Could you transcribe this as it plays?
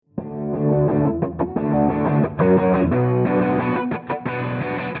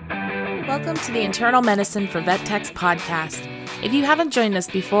to the Internal Medicine for Vet Techs podcast. If you haven't joined us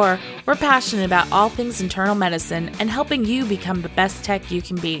before, we're passionate about all things internal medicine and helping you become the best tech you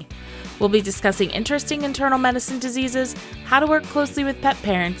can be. We'll be discussing interesting internal medicine diseases, how to work closely with pet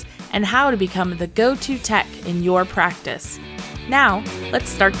parents, and how to become the go-to tech in your practice. Now, let's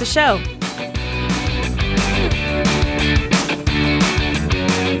start the show.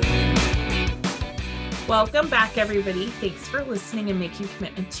 Welcome back, everybody. Thanks for listening and making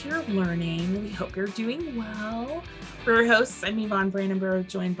commitment to your learning. We hope you're doing well. We're your hosts. I'm Yvonne Brandenburg,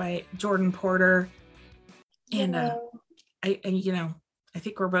 joined by Jordan Porter. And I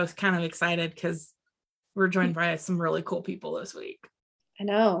think we're both kind of excited because we're joined by some really cool people this week. I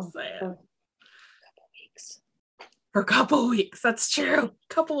know. For a couple of weeks. That's true.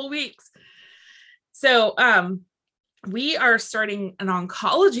 Couple of weeks. So, we are starting an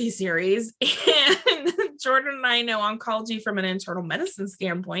oncology series, and Jordan and I know oncology from an internal medicine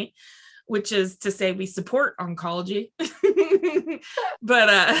standpoint, which is to say we support oncology.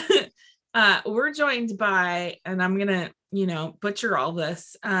 But we're joined by, and I'm going to, butcher all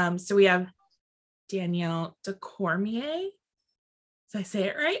this. So we have Danielle DeCormier. Did I say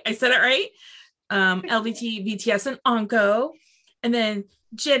it right? I said it right. LVT, VTS, and Onco. And then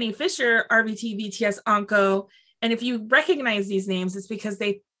Jenny Fisher, RVT, VTS, Onco. And if you recognize these names, it's because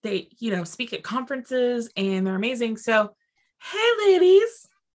they speak at conferences and they're amazing. So, hey, ladies.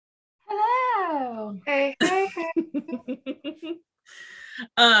 Hello. Hey.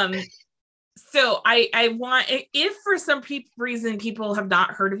 So I want, if for some reason people have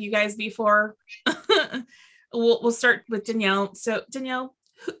not heard of you guys before, we'll start with Danielle. So Danielle,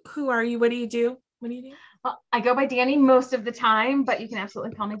 who are you? What do you do? Well, I go by Danny most of the time, but you can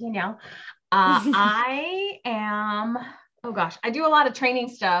absolutely call me Danielle. I do a lot of training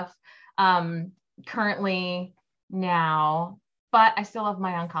stuff currently now, but I still love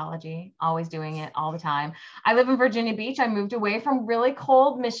my oncology, always doing it all the time. I live in Virginia Beach. I moved away from really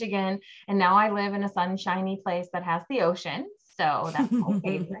cold Michigan, and now I live in a sunshiny place that has the ocean. So that's my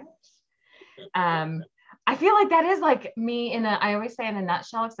favorite. I feel like that is like me I always say in a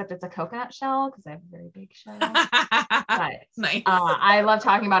nutshell, except it's a coconut shell because I have a very big shell. But nice. I love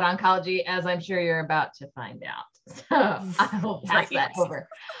talking about oncology, as I'm sure you're about to find out. So I will pass that over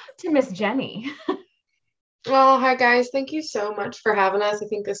to Miss Jenny. Well, hi guys. Thank you so much for having us. I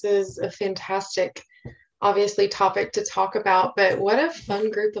think this is a fantastic, obviously, topic to talk about, but what a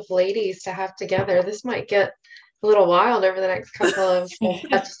fun group of ladies to have together. This might get a little wild over the next couple of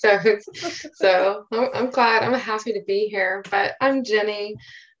episodes. So I'm glad. I'm happy to be here. But I'm Jenny.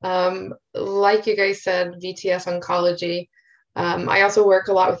 Like you guys said, VTS Oncology. I also work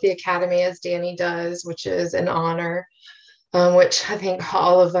a lot with the Academy, as Danny does, which is an honor, which I think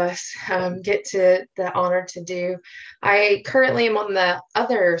all of us get to the honor to do. I currently am on the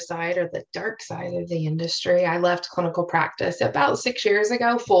other side, or the dark side of the industry. I left clinical practice about 6 years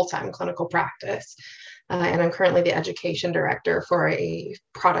ago, full-time clinical practice. And I'm currently the education director for a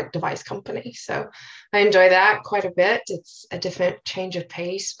product device company. So I enjoy that quite a bit. It's a different change of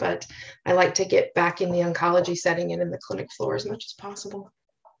pace, but I like to get back in the oncology setting and in the clinic floor as much as possible.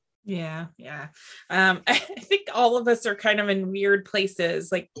 Yeah. I think all of us are kind of in weird places.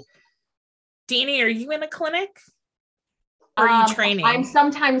 Like, Danny, are you in a clinic? Or are you training? I'm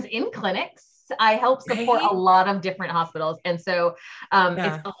sometimes in clinics. I help support a lot of different hospitals. And so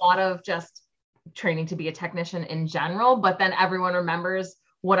it's a lot of just training to be a technician in general, but then everyone remembers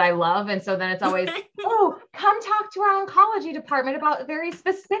what I love. And so then it's always, oh, come talk to our oncology department about very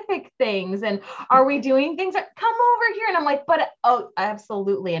specific things. And are we doing things that come over here? And I'm like, oh,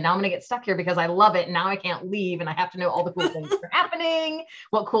 absolutely. And now I'm going to get stuck here because I love it. And now I can't leave. And I have to know all the cool things that are happening.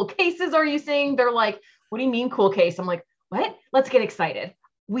 What cool cases are you seeing? They're like, what do you mean cool case? I'm like, what? Let's get excited.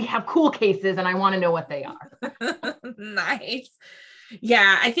 We have cool cases and I want to know what they are. Nice.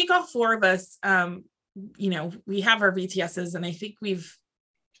 Yeah, I think all four of us, we have our VTSs, and I think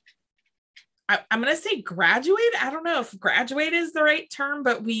I'm going to say graduated. I don't know if graduate is the right term,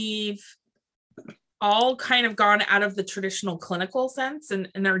 but we've all kind of gone out of the traditional clinical sense and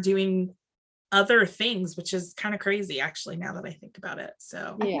are doing other things, which is kind of crazy, actually, now that I think about it.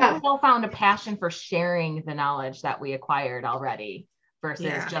 So yeah, we all found a passion for sharing the knowledge that we acquired already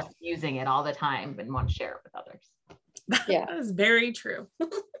versus just using it all the time and want to share it with others. Yeah, that is very true.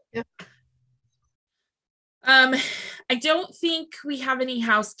 Yeah. I don't think we have any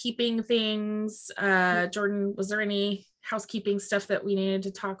housekeeping things. Jordan, was there any housekeeping stuff that we needed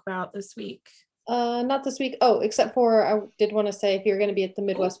to talk about this week? Not this week. Oh, except for I did want to say, if you're going to be at the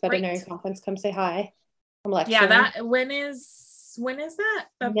Midwest Veterinary Conference, come say hi. I'm lecturing. Yeah, when is that?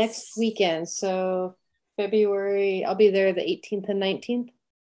 That's next weekend. So February, I'll be there the 18th and 19th.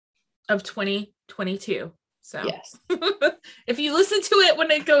 of 2022. So yes. if you listen to it when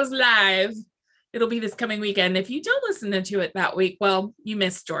it goes live, it'll be this coming weekend. If you don't listen to it that week, well, you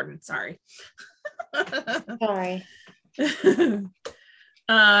missed Jordan. Sorry. Sorry.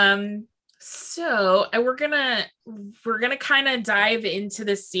 So we're gonna kind of dive into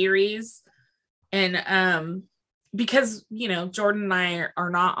the series, and because Jordan and I are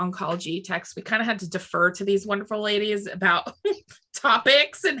not oncology techs, we kind of had to defer to these wonderful ladies about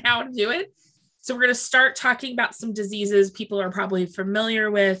topics and how to do it. So we're going to start talking about some diseases people are probably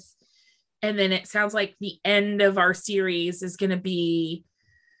familiar with. And then it sounds like the end of our series is going to be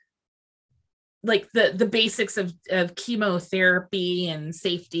like the basics of chemotherapy and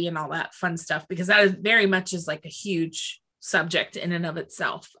safety and all that fun stuff, because that is very much is like a huge subject in and of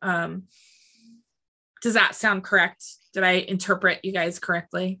itself. Does that sound correct? Did I interpret you guys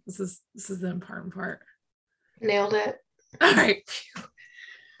correctly? This is the important part. Nailed it. All right. All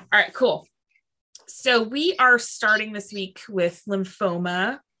right, cool. So we are starting this week with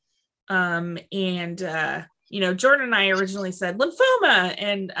lymphoma. Jordan and I originally said lymphoma,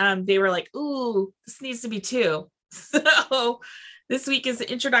 and they were like, ooh, this needs to be 2. So this week is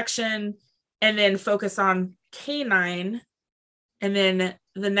the introduction, and then focus on canine. And then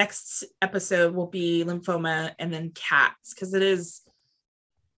the next episode will be lymphoma and then cats, because it is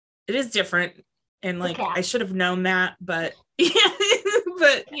different. And like, I should have known that, but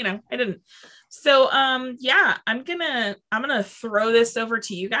but I didn't. So I'm gonna throw this over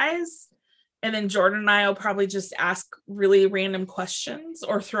to you guys, and then Jordan and I will probably just ask really random questions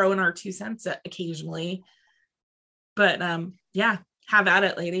or throw in our 2 cents occasionally. But have at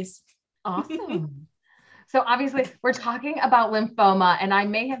it, ladies. Awesome. So obviously we're talking about lymphoma, and I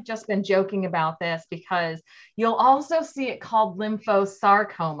may have just been joking about this because you'll also see it called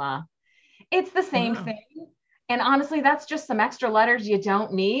lymphosarcoma. It's the same thing. And honestly, that's just some extra letters you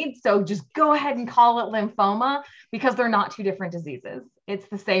don't need. So just go ahead and call it lymphoma, because they're not 2 different diseases. It's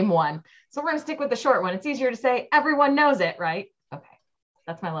the same one. So we're going to stick with the short one. It's easier to say. Everyone knows it, right? Okay.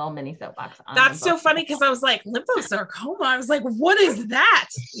 That's my little mini soapbox. That's so funny, because I was like, lymphosarcoma. I was like, what is that?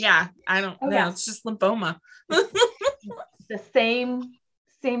 Yeah, I don't know. It's just lymphoma. The same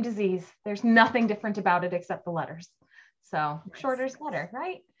disease. There's nothing different about it except the letters. So shorter is better,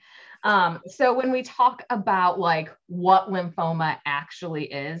 right? So when we talk about like what lymphoma actually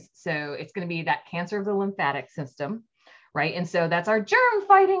is, so it's going to be that cancer of the lymphatic system, right? And so that's our germ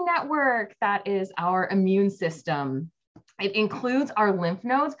fighting network. That is our immune system. It includes our lymph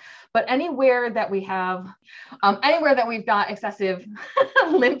nodes, but anywhere that we've got excessive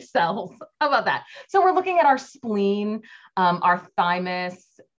lymph cells. How about that? So we're looking at our spleen, our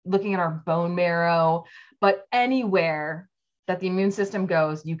thymus, looking at our bone marrow, but anywhere that the immune system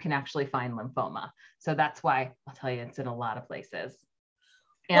goes, you can actually find lymphoma. So that's why I'll tell you, it's in a lot of places.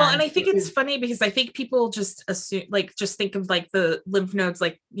 And I think it's funny because I think people just assume, like, just think of like the lymph nodes,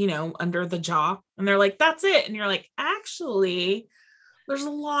 like, under the jaw, and they're like, that's it. And you're like, actually, there's a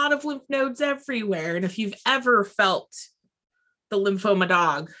lot of lymph nodes everywhere. And if you've ever felt the lymphoma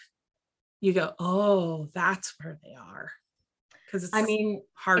dog, you go, oh, that's where they are. Because it's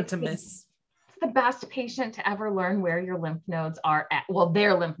hard to miss. The best patient to ever learn where your lymph nodes are at. Well,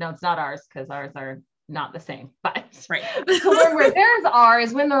 their lymph nodes, not ours, because ours are not the same, but right. To learn where theirs are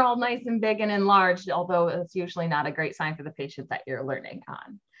is when they're all nice and big and enlarged, although it's usually not a great sign for the patient that you're learning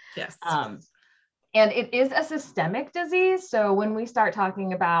on. Yes. And it is a systemic disease. So when we start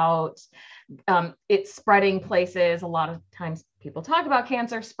talking about it spreading places, a lot of times people talk about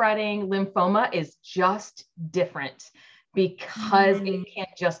cancer spreading. Lymphoma is just different, because it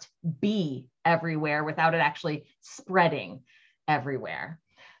can't just be everywhere without it actually spreading everywhere.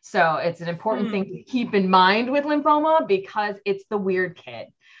 So it's an important thing to keep in mind with lymphoma, because it's the weird kid,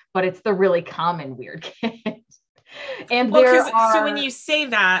 but it's the really common weird kid. And so when you say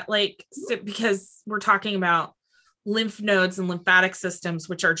that, because we're talking about lymph nodes and lymphatic systems,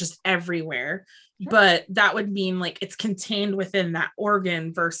 which are just everywhere, but that would mean like it's contained within that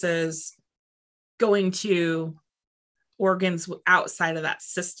organ versus going to organs outside of that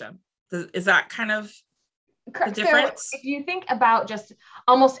system. Is that kind of the difference? So if you think about just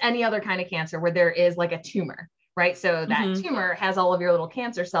almost any other kind of cancer where there is like a tumor, right? So that tumor has all of your little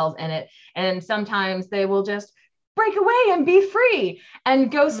cancer cells in it. And sometimes they will just break away and be free and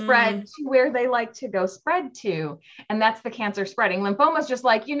go spread to where they like to go spread to. And that's the cancer spreading. Lymphoma is just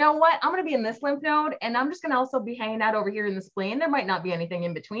like, you know what? I'm going to be in this lymph node, and I'm just going to also be hanging out over here in the spleen. There might not be anything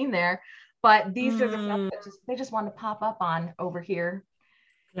in between there, but these are the stuff that they just want to pop up on over here.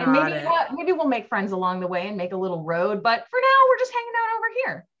 And maybe we'll make friends along the way and make a little road, but for now we're just hanging out over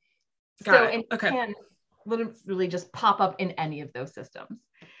here. And it can literally just pop up in any of those systems.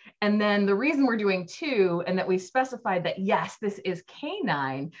 And then the reason we're doing 2 and that we specified that, yes, this is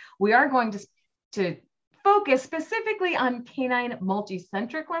canine, we are going to focus specifically on canine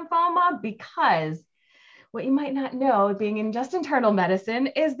multicentric lymphoma, because what you might not know, being in just internal medicine,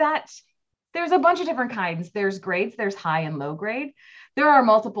 is that there's a bunch of different kinds. There's grades, there's high and low grade. There are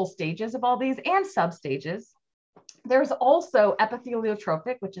multiple stages of all these and substages. There's also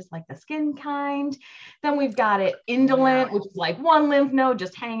epitheliotrophic, which is like the skin kind. Then we've got it indolent, which is like one lymph node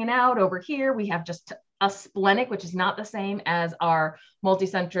just hanging out over here. We have just a splenic, which is not the same as our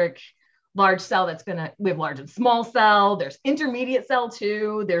multicentric large cell. We have large and small cell. There's intermediate cell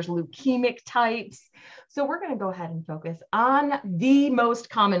too. There's leukemic types. So we're going to go ahead and focus on the most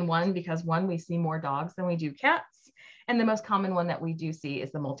common one, because one, we see more dogs than we do cats. And the most common one that we do see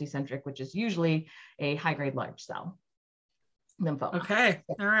is the multicentric, which is usually a high-grade large cell lymphoma. Okay.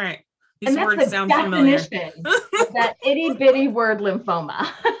 All right. These and words that's the sound familiar. Of that itty-bitty word lymphoma.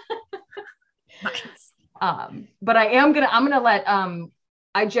 Nice. But I'm gonna let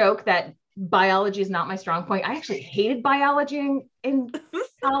I joke that biology is not my strong point. I actually hated biology in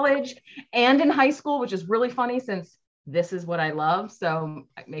college and in high school, which is really funny since this is what I love. So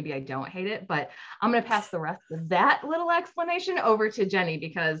maybe I don't hate it, but I'm going to pass the rest of that little explanation over to Jenny,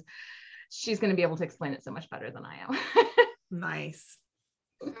 because she's going to be able to explain it so much better than I am. Nice.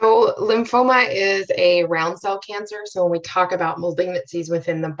 So lymphoma is a round cell cancer. So when we talk about malignancies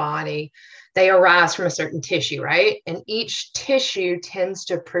within the body, they arise from a certain tissue, right? And each tissue tends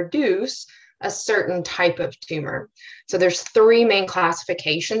to produce a certain type of tumor. So there's 3 main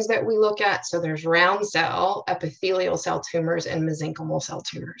classifications that we look at. So there's round cell, epithelial cell tumors, and mesenchymal cell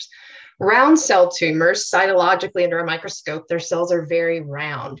tumors. Round cell tumors, cytologically under a microscope, their cells are very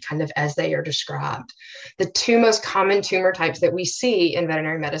round, kind of as they are described. The 2 most common tumor types that we see in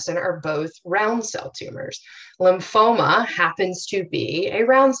veterinary medicine are both round cell tumors. Lymphoma happens to be a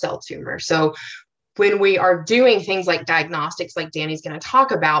round cell tumor. So when we are doing things like diagnostics, like Danny's going to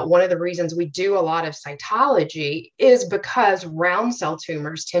talk about, one of the reasons we do a lot of cytology is because round cell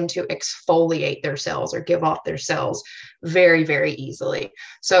tumors tend to exfoliate their cells or give off their cells very, very easily.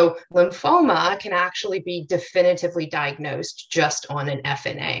 So lymphoma can actually be definitively diagnosed just on an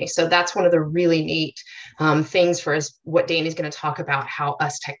FNA. So that's one of the really neat things for us, what Danny's going to talk about, how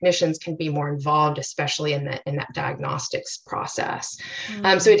us technicians can be more involved, especially in that diagnostics process.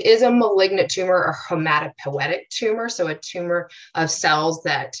 So it is a malignant tumor or hematopoietic tumor, so a tumor of cells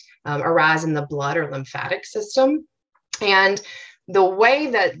that arise in the blood or lymphatic system. And the way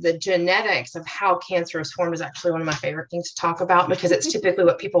that the genetics of how cancer is formed is actually one of my favorite things to talk about, because it's typically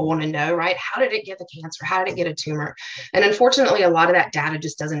what people want to know, right? How did it get the cancer? How did it get a tumor? And unfortunately, a lot of that data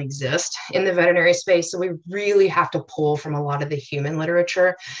just doesn't exist in the veterinary space. So we really have to pull from a lot of the human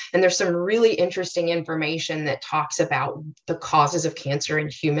literature. And there's some really interesting information that talks about the causes of cancer in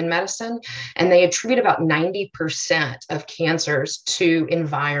human medicine. And they attribute about 90% of cancers to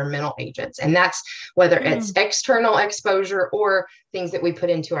environmental agents. And that's whether it's external exposure or things that we put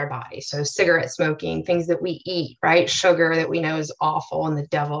into our body. So cigarette smoking, things that we eat, right? Sugar that we know is awful and the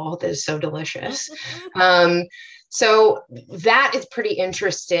devil that is so delicious. So that is pretty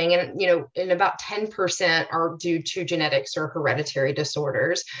interesting. And, about 10% are due to genetics or hereditary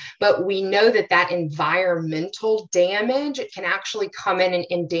disorders. But we know that environmental damage can actually come in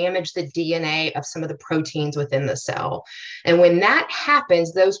and damage the DNA of some of the proteins within the cell. And when that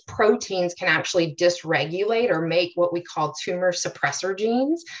happens, those proteins can actually dysregulate or make what we call tumor suppressor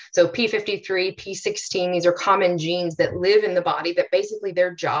genes. So P53, P16, these are common genes that live in the body that basically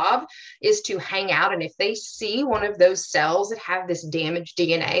their job is to hang out. And if they see one of those cells that have this damaged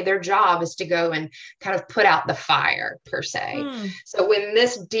DNA, their job is to go and kind of put out the fire, per se. So when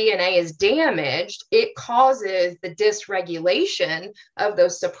this DNA is damaged, it causes the dysregulation of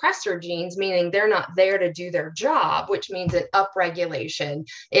those suppressor genes, meaning they're not there to do their job, which means an upregulation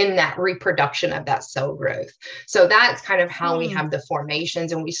in that reproduction of that cell growth. So that's kind of how we have the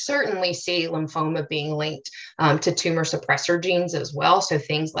formations. And we certainly see lymphoma being linked to tumor suppressor genes as well. So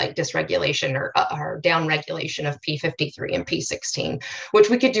things like dysregulation or downregulation of P53 and P16, which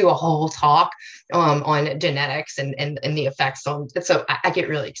we could do a whole talk on genetics and the effects on. So I get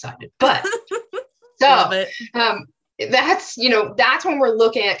really excited. But so that's when we're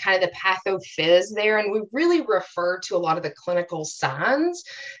looking at kind of the pathophys there. And we really refer to a lot of the clinical signs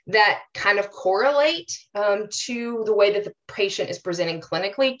that kind of correlate to the way that the patient is presenting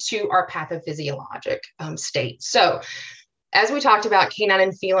clinically to our pathophysiologic state. So as we talked about, canine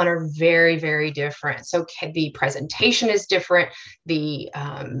and feline are very, very different. So the presentation is different.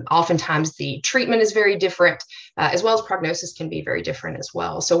 Oftentimes the treatment is very different, as well as prognosis can be very different as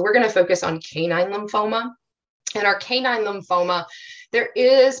well. So we're going to focus on canine lymphoma. And our canine lymphoma, there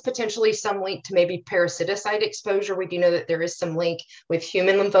is potentially some link to maybe parasiticide exposure. We do know that there is some link with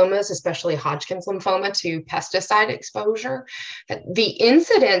human lymphomas, especially Hodgkin's lymphoma, to pesticide exposure. The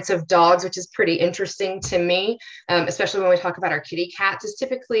incidence of dogs, which is pretty interesting to me, especially when we talk about our kitty cats, is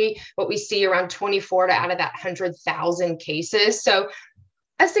typically what we see around 24 to out of that 100,000 cases. So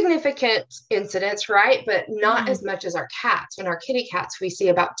a significant incidence, right? But not as much as our cats. In our kitty cats, we see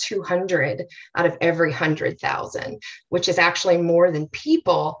about 200 out of every 100,000, which is actually more than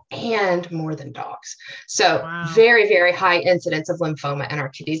people and more than dogs. So very, very high incidence of lymphoma in our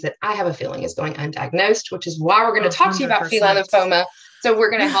kitties that I have a feeling is going undiagnosed, which is why we're going to talk to you about feline lymphoma. So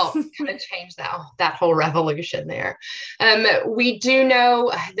we're going to help kind of change that whole revolution there. We do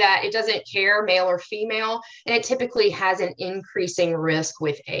know that it doesn't care male or female, and it typically has an increasing risk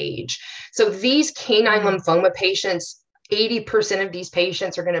with age. So these canine lymphoma patients, 80% of these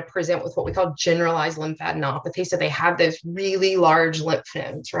patients are going to present with what we call generalized lymphadenopathy. So they have those really large lymph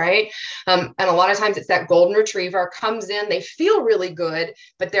nodes, right? And a lot of times it's that golden retriever comes in, they feel really good,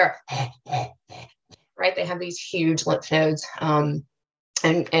 but they're right. They have these huge lymph nodes.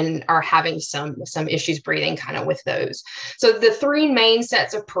 And are having some issues breathing kind of with those. So the three main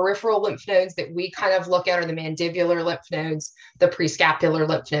sets of peripheral lymph nodes that we kind of look at are the mandibular lymph nodes, the prescapular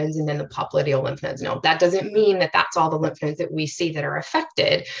lymph nodes, and then the popliteal lymph nodes. Now, that doesn't mean that that's all the lymph nodes that we see that are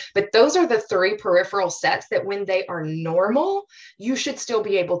affected, but those are the three peripheral sets that when they are normal, you should still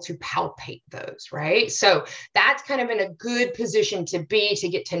be able to palpate those, right? So that's kind of in a good position to be, to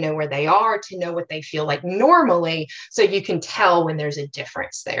get to know where they are, to know what they feel like normally, so you can tell when there's a difference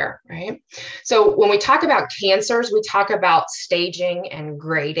there, right? So when we talk about cancers, we talk about staging and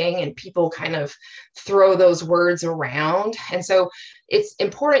grading, and people kind of throw those words around. And so it's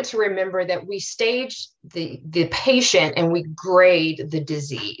important to remember that we stage the patient and we grade the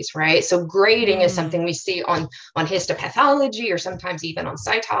disease, right? So grading is something we see on histopathology or sometimes even on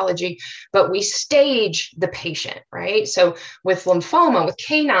cytology, but we stage the patient, right? So with lymphoma, with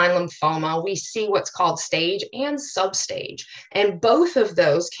canine lymphoma, we see what's called stage and substage, and both of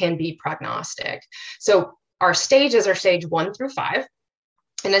those can be prognostic. So our stages are stage 1 through 5.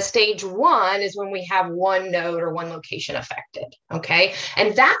 And a stage 1 is when we have one node or one location affected, okay?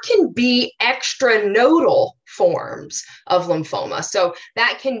 And that can be extranodal forms of lymphoma. So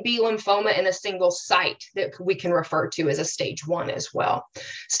that can be lymphoma in a single site that we can refer to as a stage 1 as well.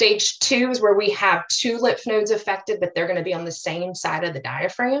 Stage 2 is where we have 2 lymph nodes affected, but they're going to be on the same side of the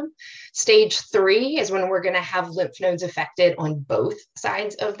diaphragm. Stage 3 is when we're going to have lymph nodes affected on both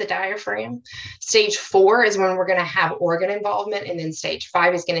sides of the diaphragm. Stage 4 is when we're going to have organ involvement. And then stage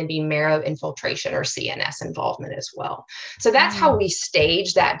 5 is going to be marrow infiltration or CNS involvement as well. So that's how we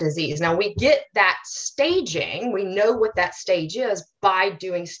stage that disease. Now we get that staging, we know what that stage is by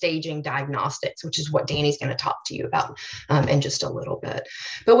doing staging diagnostics, which is what Danny's going to talk to you about in just a little bit.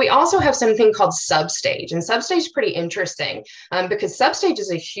 But we also have something called substage, and substage is pretty interesting because substage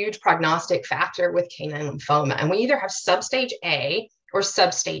is a huge prognostic factor with canine lymphoma. And we either have substage A or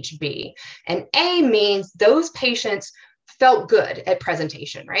substage B. And A means those patients felt good at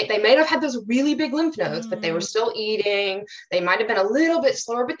presentation, right? They may have had those really big lymph nodes, but they were still eating. They might have been a little bit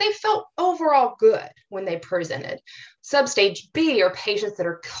slower, but they felt overall good when they presented. Substage B are patients that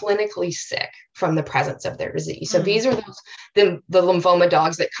are clinically sick from the presence of their disease. So these are the lymphoma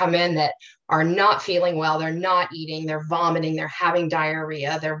dogs that come in that are not feeling well, they're not eating, they're vomiting, they're having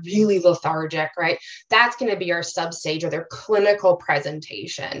diarrhea, they're really lethargic, right? That's going to be our substage or their clinical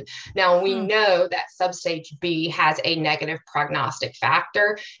presentation. Now, we know that substage B has a negative prognostic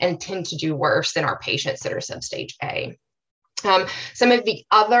factor and tend to do worse than our patients that are substage A. Some of the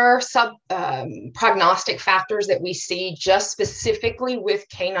other prognostic factors that we see just specifically with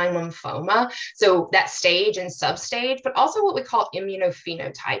canine lymphoma, so that stage and substage, but also what we call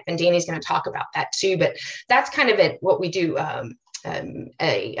immunophenotype. And Danny's going to talk about that too, but that's kind of what we do.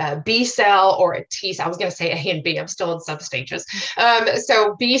 A B cell or a T cell. I was going to say A and B. I'm still in substages.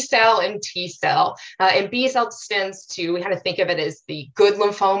 So B cell and T cell. And B cell stands to, we kind of think of it as the good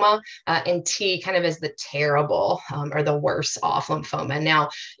lymphoma, and T kind of as the terrible or the worse off lymphoma. Now,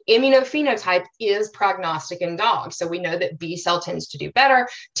 immunophenotype is prognostic in dogs. So we know that B cell tends to do better,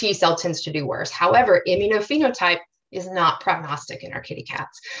 T cell tends to do worse. However, immunophenotype is not prognostic in our kitty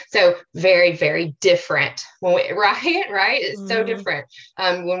cats. So very, very different when we, right? It's so different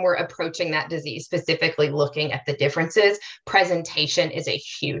when we're approaching that disease, specifically looking at the differences. Presentation is a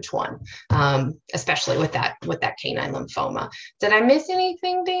huge one, especially with that canine lymphoma. Did I miss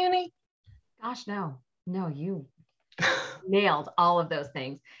anything, Danny? Gosh, no, you nailed all of those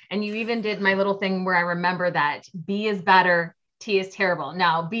things. And you even did my little thing where I remember that B is better, T is terrible.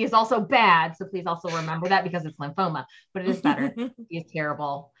 Now, B is also bad. So please also remember that because it's lymphoma, but it is better. T is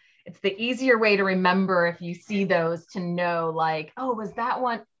terrible. It's the easier way to remember if you see those to know like, oh, was that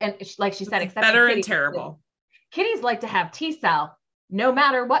one? And like she said, except better and terrible. Kitties like to have T cell no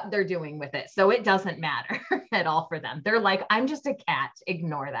matter what they're doing with it. So it doesn't matter at all for them. They're like, I'm just a cat.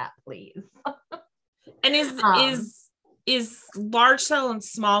 Ignore that, please. And is large cell and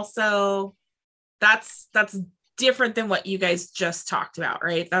small cell, that's different than what you guys just talked about,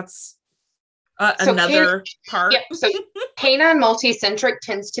 right? That's another part. Yep. So canine multicentric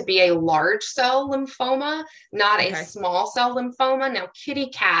tends to be a large cell lymphoma, not a small cell lymphoma. Now, kitty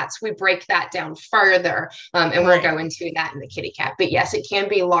cats, we break that down further, and we'll go into that in the kitty cat. But yes, it can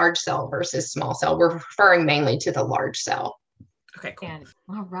be large cell versus small cell. We're referring mainly to the large cell. Okay, cool.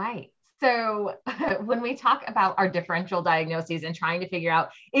 All right. So when we talk about our differential diagnoses and trying to figure out,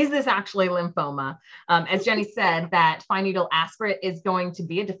 is this actually lymphoma? As Jenny said, that fine needle aspirate is going to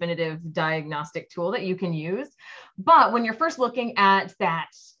be a definitive diagnostic tool that you can use. But when you're first looking at that,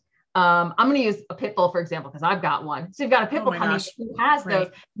 I'm going to use a pit bull, for example, because I've got one. So you've got a pit bull coming who has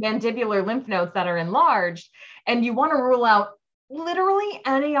those mandibular lymph nodes that are enlarged, and you want to rule out literally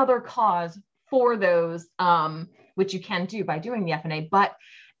any other cause for those, which you can do by doing the FNA, but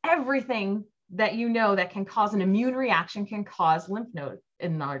everything that you know that can cause an immune reaction can cause lymph node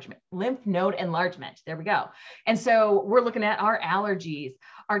enlargement. There we go. And so we're looking at our allergies,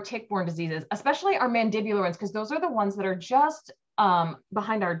 our tick-borne diseases, especially our mandibular ones, because those are the ones that are just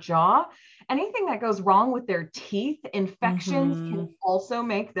behind our jaw. Anything that goes wrong with their teeth, infections can also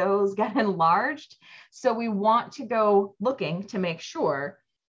make those get enlarged. So we want to go looking to make sure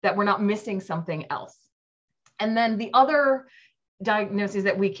that we're not missing something else. And then the other diagnoses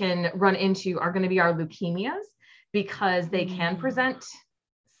that we can run into are going to be our leukemias, because they can present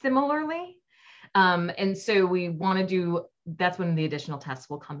similarly. And so we want to do, that's when the additional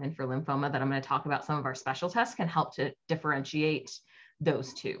tests will come in for lymphoma that I'm going to talk about. Some of our special tests can help to differentiate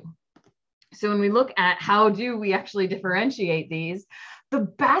those two. So when we look at how do we actually differentiate these, the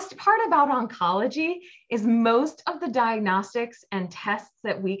best part about oncology is most of the diagnostics and tests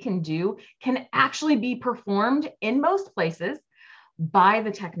that we can do can actually be performed in most places by the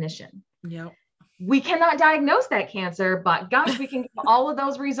technician. Yep. We cannot diagnose that cancer, but gosh, we can give all of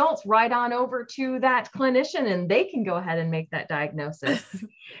those results right on over to that clinician and they can go ahead and make that diagnosis.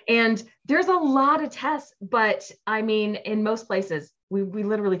 And there's a lot of tests, but I mean, in most places, we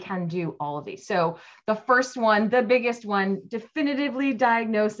literally can do all of these. So the first one, the biggest one, definitively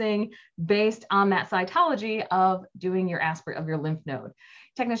diagnosing based on that cytology of doing your aspirate of your lymph node.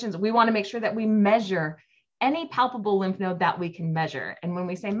 Technicians, we want to make sure that we measure any palpable lymph node that we can measure. And when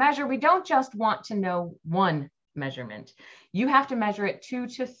we say measure, we don't just want to know one measurement. You have to measure it 2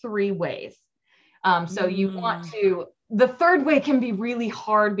 to 3 ways. So you want to, the third way can be really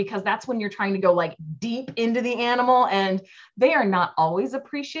hard because that's when you're trying to go like deep into the animal and they are not always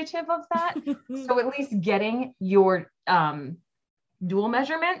appreciative of that. So at least getting your dual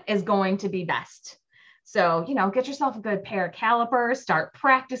measurement is going to be best. So, you know, get yourself a good pair of calipers, start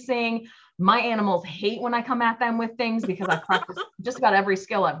practicing. My animals hate when I come at them with things because I practice just about every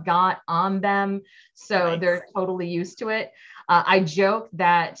skill I've got on them. So they're totally used to it. I joke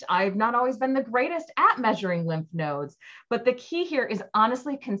that I've not always been the greatest at measuring lymph nodes, but the key here is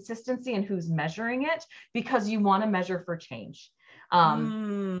honestly consistency in who's measuring it, because you want to measure for change.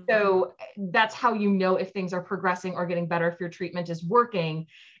 So that's how you know if things are progressing or getting better, if your treatment is working,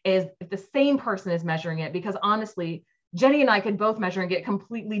 is if the same person is measuring it, because honestly, Jenny and I could both measure and get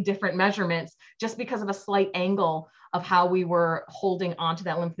completely different measurements just because of a slight angle of how we were holding onto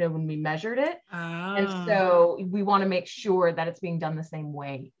that lymph node when we measured it. And so we want to make sure that it's being done the same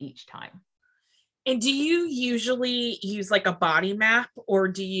way each time. And do you usually use like a body map, or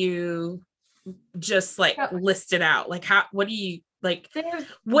do you just like list it out? Like what do you like?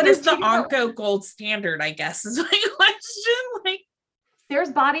 What is the Onco gold standard, I guess, is my question. Like, there's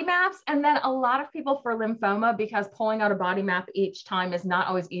body maps, and then a lot of people for lymphoma, because pulling out a body map each time is not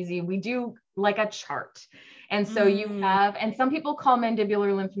always easy, we do like a chart. And so you have, and some people call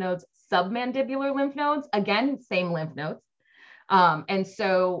mandibular lymph nodes submandibular lymph nodes, again, same lymph nodes. And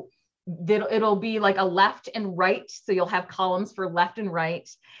so it'll be like a left and right. So you'll have columns for left and right,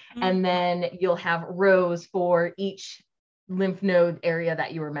 and then you'll have rows for each lymph node area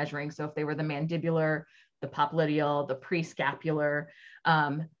that you were measuring. So if they were the mandibular, the popliteal, the prescapular,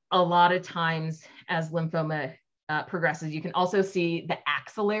 a lot of times as lymphoma progresses, you can also see the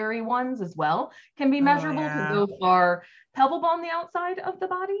axillary ones as well can be measurable. Those are palpable on the outside of the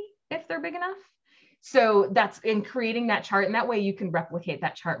body if they're big enough. So that's in creating that chart, and that way you can replicate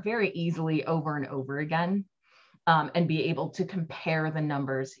that chart very easily over and over again. and be able to compare the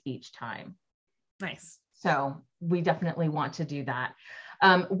numbers each time. Nice. So we definitely want to do that.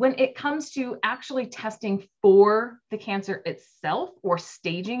 When it comes to actually testing for the cancer itself or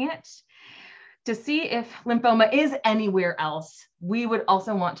staging it, to see if lymphoma is anywhere else, we would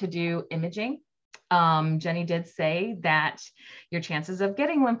also want to do imaging. Jenny did say that your chances of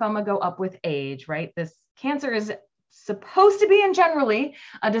getting lymphoma go up with age, right? This cancer is supposed to be, and generally,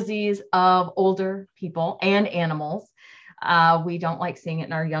 a disease of older people and animals. We don't like seeing it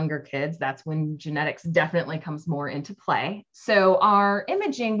in our younger kids. That's when genetics definitely comes more into play. So our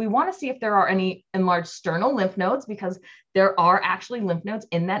imaging, we want to see if there are any enlarged sternal lymph nodes, because there are actually lymph nodes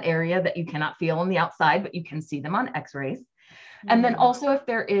in that area that you cannot feel on the outside, but you can see them on x-rays. And then also if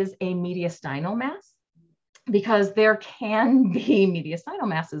there is a mediastinal mass, because there can be mediastinal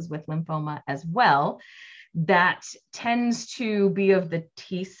masses with lymphoma as well. That tends to be of the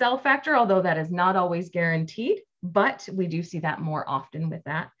T cell factor, although that is not always guaranteed, but we do see that more often with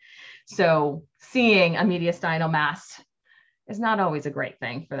that. So seeing a mediastinal mass is not always a great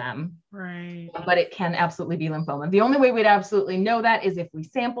thing for them. Right. But it can absolutely be lymphoma. The only way we'd absolutely know that is if we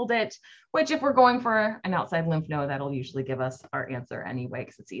sampled it, which if we're going for an outside lymph node, that'll usually give us our answer anyway,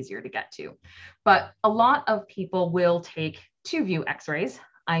 because it's easier to get to. But a lot of people will take 2-view x-rays.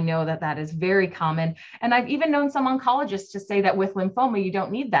 I know that that is very common. And I've even known some oncologists to say that with lymphoma, you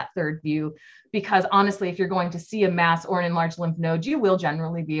don't need that 3rd view, because honestly, if you're going to see a mass or an enlarged lymph node, you will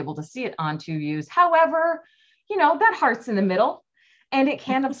generally be able to see it on 2 views. However, you know, that heart's in the middle and it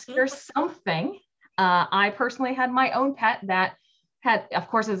can obscure something. I personally had my own pet that had, of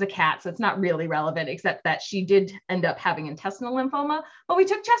course, it was a cat, so it's not really relevant, except that she did end up having intestinal lymphoma. But we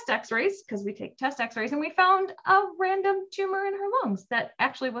took chest x-rays, because we take chest x-rays, and we found a random tumor in her lungs that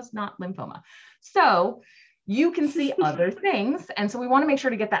actually was not lymphoma. So you can see other things. And so we want to make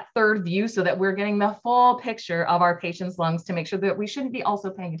sure to get that 3rd view so that we're getting the full picture of our patient's lungs, to make sure that we shouldn't be also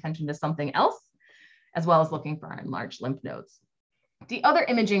paying attention to something else, as well as looking for enlarged lymph nodes. The other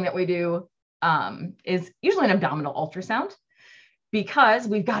imaging that we do is usually an abdominal ultrasound, because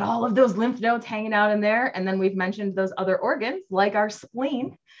we've got all of those lymph nodes hanging out in there. And then we've mentioned those other organs like our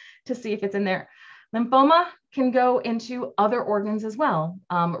spleen to see if it's in there. Lymphoma can go into other organs as well.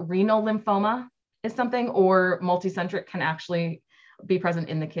 Renal lymphoma is something, or multicentric can actually be present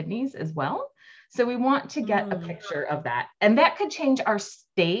in the kidneys as well. So we want to get a picture of that. And that could change our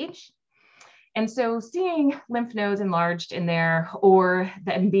stage. And so seeing lymph nodes enlarged in there, or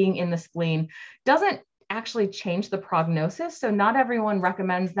them being in the spleen, doesn't actually change the prognosis. So not everyone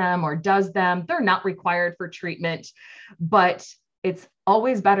recommends them or does them. They're not required for treatment, but it's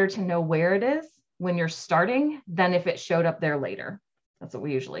always better to know where it is when you're starting than if it showed up there later. That's what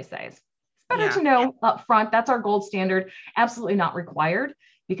we usually say. It's better to know up front. That's our gold standard. Absolutely not required,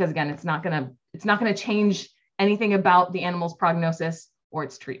 because again, it's not going to change anything about the animal's prognosis or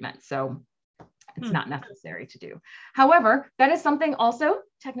its treatment. So it's not necessary to do. However, that is something also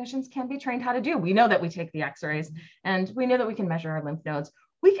technicians can be trained how to do. We know that we take the x-rays and we know that we can measure our lymph nodes.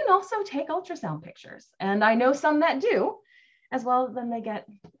 We can also take ultrasound pictures. And I know some that do as well. Then they get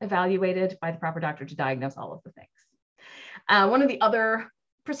evaluated by the proper doctor to diagnose all of the things. One of the other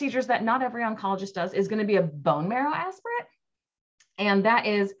procedures that not every oncologist does is going to be a bone marrow aspirate. And that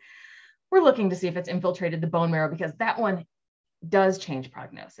is, we're looking to see if it's infiltrated the bone marrow, because that one does change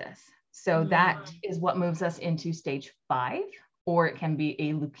prognosis. So that is what moves us into stage 5, or it can be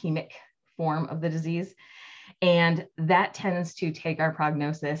a leukemic form of the disease. And that tends to take our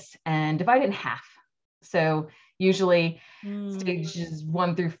prognosis and divide it in half. So usually stages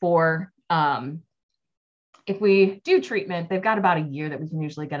 1 through 4, if we do treatment, they've got about a year that we can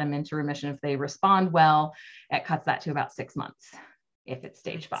usually get them into remission. If they respond well, it cuts that to about 6 months if it's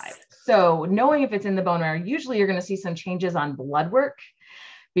stage 5. So knowing if it's in the bone marrow, usually you're going to see some changes on blood work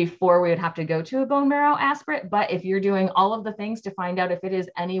before we would have to go to a bone marrow aspirate. But if you're doing all of the things to find out if it is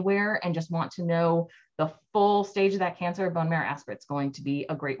anywhere and just want to know the full stage of that cancer, bone marrow aspirate is going to be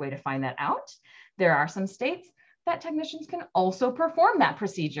a great way to find that out. There are some states that technicians can also perform that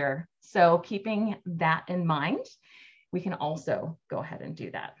procedure. So keeping that in mind, we can also go ahead and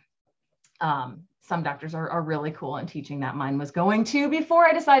do that. Some doctors are really cool in teaching that. Mine was going to before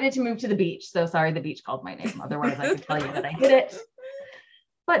I decided to move to the beach. So sorry, the beach called my name. Otherwise I could tell you that I did it.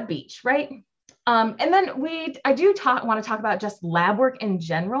 But beach, right? And then I do want to talk about just lab work in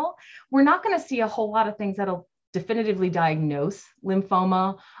general. We're not going to see a whole lot of things that'll definitively diagnose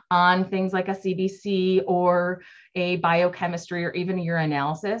lymphoma on things like a CBC or a biochemistry or even a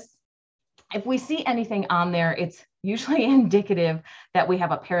urinalysis. If we see anything on there, it's usually indicative that we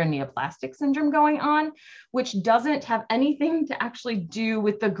have a paraneoplastic syndrome going on, which doesn't have anything to actually do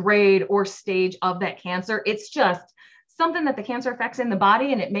with the grade or stage of that cancer. It's just something that the cancer affects in the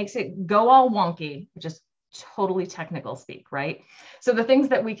body and it makes it go all wonky, which is totally technical speak, right? So the things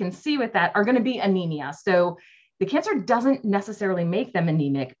that we can see with that are going to be anemia. So the cancer doesn't necessarily make them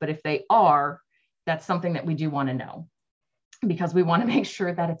anemic, but if they are, that's something that we do want to know, because we want to make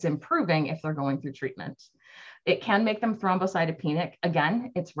sure that it's improving if they're going through treatment. It can make them thrombocytopenic.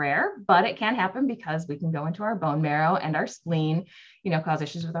 Again, it's rare, but it can happen because we can go into our bone marrow and our spleen, cause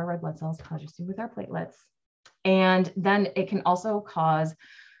issues with our red blood cells, cause issues with our platelets. And then it can also cause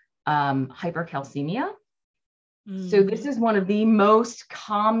hypercalcemia. So this is one of the most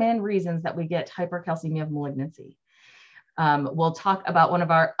common reasons that we get hypercalcemia of malignancy. We'll talk about one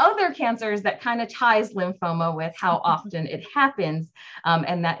of our other cancers that kind of ties lymphoma with how often it happens,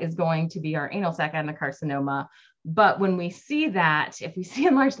 and that is going to be our anal sac adenocarcinoma. But when we see that, if we see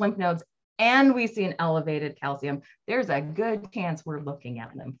enlarged lymph nodes and we see an elevated calcium, there's a good chance we're looking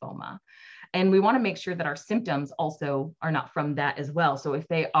at lymphoma. And we want to make sure that our symptoms also are not from that as well. So if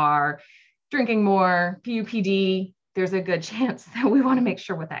they are drinking more, PUPD, there's a good chance that we want to make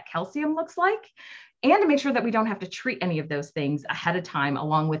sure what that calcium looks like, and to make sure that we don't have to treat any of those things ahead of time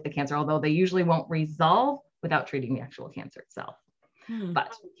along with the cancer, although they usually won't resolve without treating the actual cancer itself.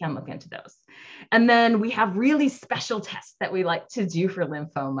 But we can look into those. And then we have really special tests that we like to do for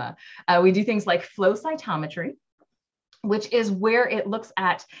lymphoma. We do things like flow cytometry, which is where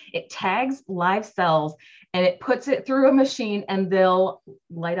it tags live cells and it puts it through a machine and they'll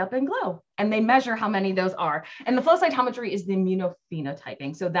light up and glow. And they measure how many those are. And the flow cytometry is the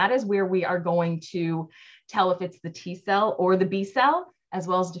immunophenotyping. So that is where we are going to tell if it's the T cell or the B cell, as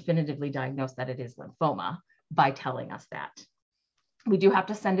well as definitively diagnose that it is lymphoma by telling us that. We do have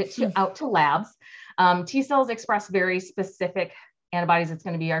to send it out to labs. T cells express very specific antibodies. It's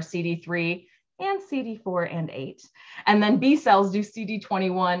going to be our CD3 and CD4 and 8. And then B cells do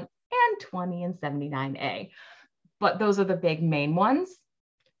CD21 and 20 and 79A. But those are the big main ones.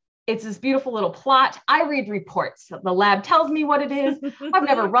 It's this beautiful little plot. I read reports. The lab tells me what it is. I've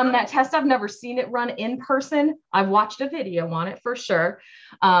never run that test. I've never seen it run in person. I've watched a video on it for sure.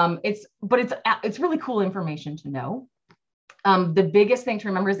 It's really cool information to know. The biggest thing to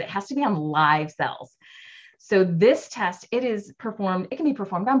remember is it has to be on live cells. So this test, it can be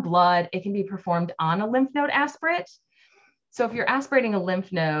performed on blood. It can be performed on a lymph node aspirate. So if you're aspirating a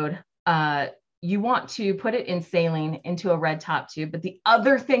lymph node, you want to put it in saline into a red top tube. But the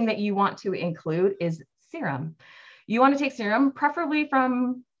other thing that you want to include is serum. You want to take serum, preferably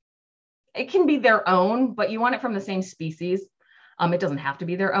it can be their own, but you want it from the same species. It doesn't have to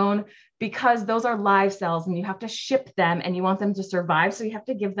be their own, because those are live cells and you have to ship them and you want them to survive. So you have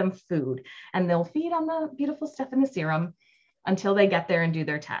to give them food and they'll feed on the beautiful stuff in the serum until they get there and do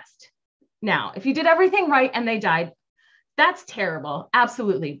their test. Now, if you did everything right and they died, that's terrible.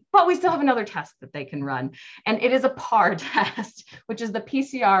 Absolutely. But we still have another test that they can run. And it is a PAR test, which is the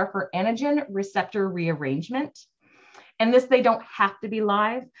PCR for antigen receptor rearrangement. And they don't have to be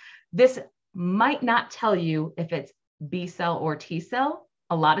live. This might not tell you if it's B cell or T cell.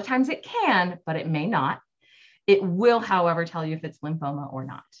 A lot of times it can, but it may not. It will, however, tell you if it's lymphoma or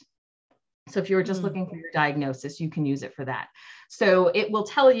not. So if you were just looking for your diagnosis, you can use it for that. So it will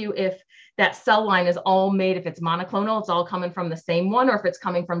tell you if that cell line is all made, if it's monoclonal, it's all coming from the same one, or if it's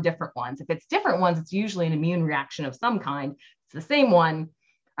coming from different ones. If it's different ones, it's usually an immune reaction of some kind. It's the same one.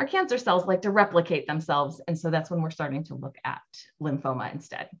 Our cancer cells like to replicate themselves. And so that's when we're starting to look at lymphoma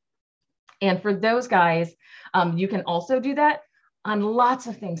instead. And for those guys, you can also do that on lots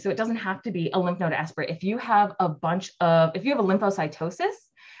of things. So it doesn't have to be a lymph node aspirate. If you have a lymphocytosis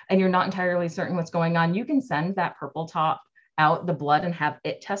and you're not entirely certain what's going on, you can send that purple top out the blood and have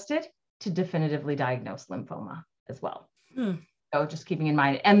it tested to definitively diagnose lymphoma as well. So just keeping in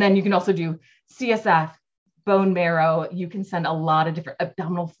mind. And then you can also do CSF, bone marrow. You can send a lot of different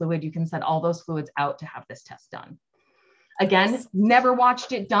abdominal fluid. You can send all those fluids out to have this test done. Again, never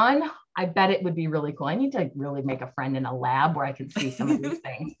watched it done. I bet it would be really cool. I need to really make a friend in a lab where I can see some of these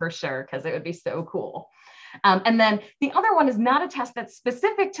things for sure, because it would be so cool. And then the other one is not a test that's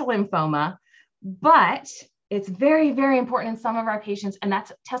specific to lymphoma, but it's very, very important in some of our patients, and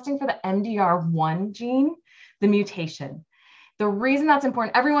that's testing for the MDR1 gene, the mutation. The reason that's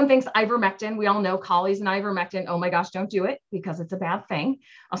important, everyone thinks ivermectin. We all know collies and ivermectin. Oh my gosh, don't do it because it's a bad thing.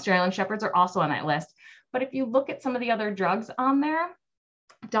 Australian Shepherds are also on that list. But if you look at some of the other drugs on there,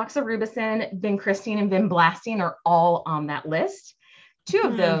 doxorubicin, vincristine, and vinblastine are all on that list. Two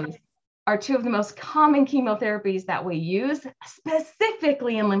of those are two of the most common chemotherapies that we use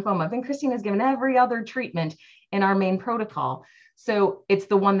specifically in lymphoma. Vincristine is given every other treatment in our main protocol. So it's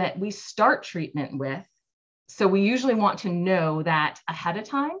the one that we start treatment with. So we usually want to know that ahead of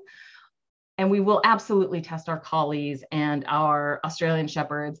time. And we will absolutely test our collies and our Australian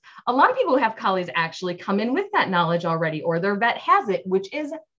Shepherds. A lot of people who have collies actually come in with that knowledge already, or their vet has it, which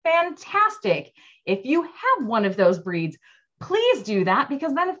is fantastic. If you have one of those breeds, please do that,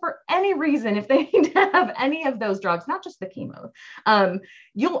 because then if for any reason, if they need to have any of those drugs, not just the chemo,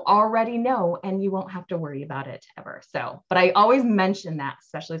 you'll already know and you won't have to worry about it ever. So, but I always mention that,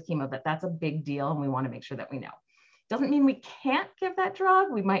 especially with chemo, that that's a big deal and we want to make sure that we know. Doesn't mean we can't give that drug.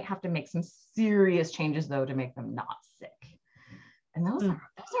 We might have to make some serious changes though to make them not sick. And those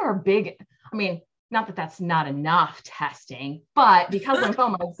are big, I mean, not that that's not enough testing, but because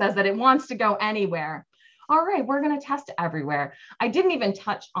lymphoma says that it wants to go anywhere. All right, we're going to test everywhere. I didn't even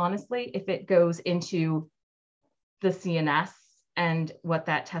touch, honestly, if it goes into the CNS and what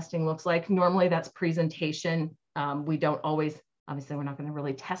that testing looks like. Normally that's presentation. We don't always, obviously we're not going to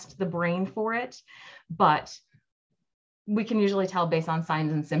really test the brain for it, but we can usually tell based on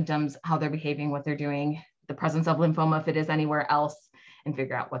signs and symptoms, how they're behaving, what they're doing, the presence of lymphoma, if it is anywhere else, and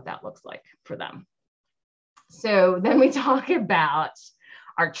figure out what that looks like for them. So then we talk about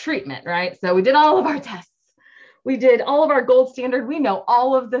our treatment, right? So we did all of our tests. We did all of our gold standard. We know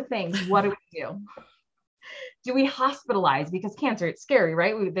all of the things. What do we do? Do we hospitalize? Because cancer, it's scary,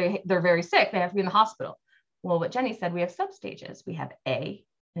 right? They're very sick. They have to be in the hospital. Well, what Jenny said, we have substages. We have A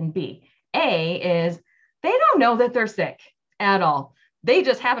and B. A is they don't know that they're sick at all. They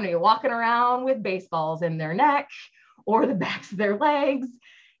just happen to be walking around with baseballs in their neck or the backs of their legs,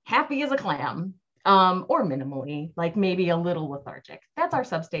 happy as a clam, or minimally, like maybe a little lethargic. That's our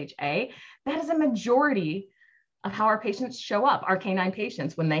substage A. That is a majority of how our patients show up. Our canine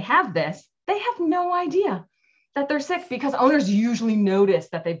patients, when they have this, they have no idea that they're sick, because owners usually notice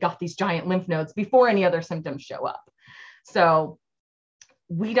that they've got these giant lymph nodes before any other symptoms show up. So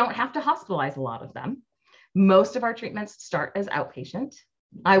we don't have to hospitalize a lot of them. Most of our treatments start as outpatient.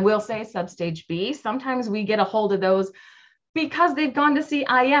 I will say substage B, sometimes we get a hold of those because they've gone to see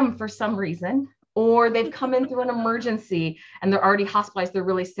IM for some reason, or they've come in through an emergency and they're already hospitalized, they're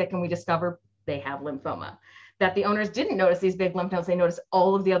really sick, and we discover they have lymphoma. That the owners didn't notice these big lymph nodes, they noticed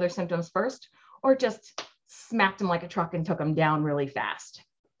all of the other symptoms first, or just smacked them like a truck and took them down really fast.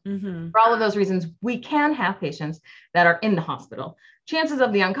 For all of those reasons, we can have patients that are in the hospital. Chances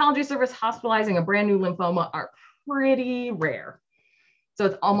of the oncology service hospitalizing a brand new lymphoma are pretty rare. So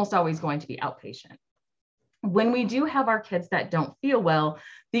it's almost always going to be outpatient. When we do have our kids that don't feel well,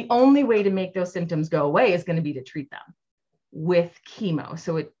 the only way to make those symptoms go away is going to be to treat them with chemo.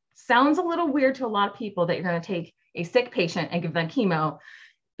 So it sounds a little weird to a lot of people that you're going to take a sick patient and give them chemo,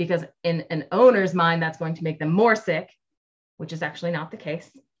 because in an owner's mind, that's going to make them more sick, which is actually not the case.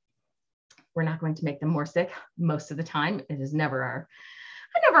 We're not going to make them more sick most of the time. It is never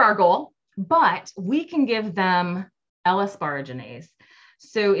our goal, but we can give them L-asparaginase.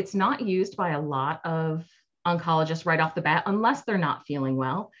 So it's not used by a lot of oncologists right off the bat, unless they're not feeling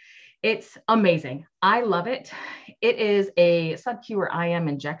well. It's amazing. I love it. It is a sub-Q or IM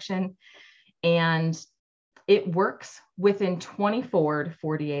injection, and it works within 24 to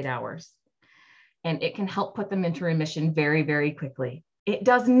 48 hours. And it can help put them into remission very, very quickly. It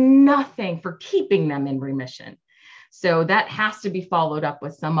does nothing for keeping them in remission. So that has to be followed up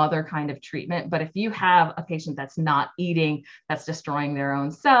with some other kind of treatment. But if you have a patient that's not eating, that's destroying their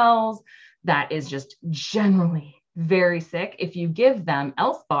own cells, that is just generally very sick, if you give them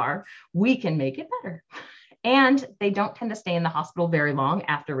Elspar, we can make it better. And they don't tend to stay in the hospital very long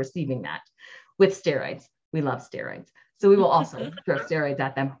after receiving that. With steroids, we love steroids. So we will also throw steroids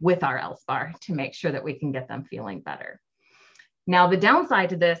at them with our Elspar to make sure that we can get them feeling better. Now, the downside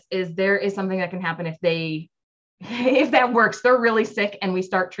to this is there is something that can happen if that works. They're really sick and we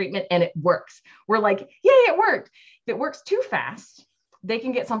start treatment and it works. We're like, yay, it worked. If it works too fast, they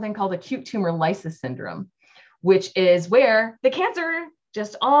can get something called acute tumor lysis syndrome, which is where the cancer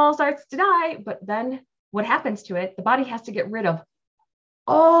just all starts to die. But then what happens to it? The body has to get rid of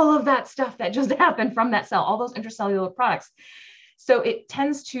all of that stuff that just happened from that cell, all those intracellular products. So it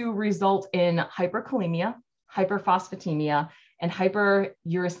tends to result in hyperkalemia, hyperphosphatemia, and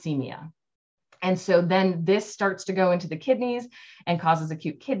hyperuricemia. And so then this starts to go into the kidneys and causes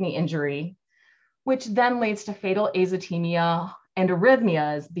acute kidney injury, which then leads to fatal azotemia and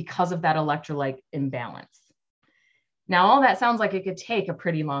arrhythmias because of that electrolyte imbalance. Now, all that sounds like it could take a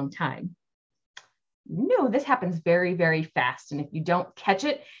pretty long time. No, this happens very, very fast. And if you don't catch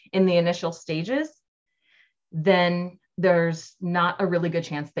it in the initial stages, then there's not a really good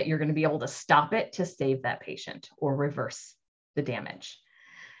chance that you're going to be able to stop it to save that patient or reverse the damage.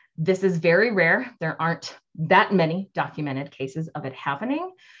 This is very rare. There aren't that many documented cases of it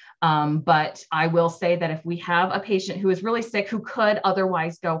happening. But I will say that if we have a patient who is really sick, who could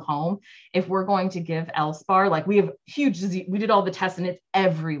otherwise go home, if we're going to give Elspar, like we have huge disease, we did all the tests and it's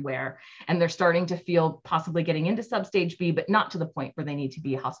everywhere, and they're starting to feel possibly getting into substage B, but not to the point where they need to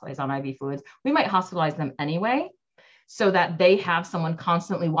be hospitalized on IV fluids. We might hospitalize them anyway, so that they have someone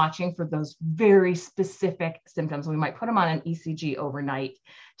constantly watching for those very specific symptoms. We might put them on an ECG overnight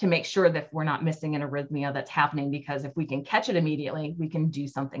to make sure that we're not missing an arrhythmia that's happening, because if we can catch it immediately, we can do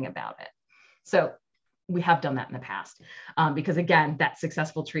something about it. So we have done that in the past, because again, that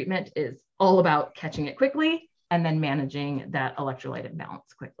successful treatment is all about catching it quickly and then managing that electrolyte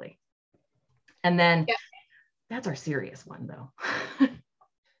imbalance quickly. And then that's our serious one though.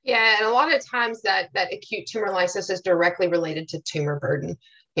 Yeah, and a lot of times that acute tumor lysis is directly related to tumor burden.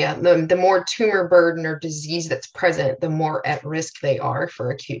 Yeah, the more tumor burden or disease that's present, the more at risk they are for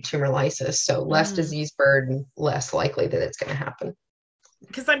acute tumor lysis. So less disease burden, less likely that it's going to happen.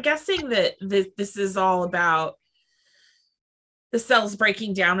 Because I'm guessing that this is all about the cells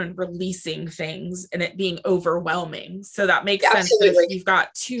breaking down and releasing things and it being overwhelming. So that makes sense that if you've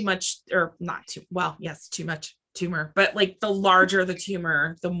got too much, or not too, well, yes, too much tumor, but like the larger the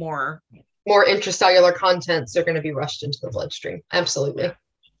tumor, the more intracellular contents are going to be rushed into the bloodstream. Absolutely.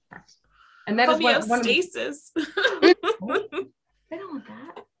 And that homeostasis. They don't want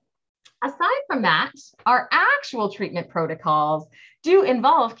that. Aside from that, our actual treatment protocols do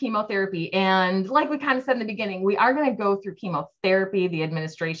involve chemotherapy. And like we kind of said in the beginning, we are going to go through chemotherapy, the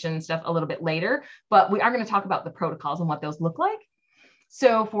administration stuff a little bit later, but we are going to talk about the protocols and what those look like.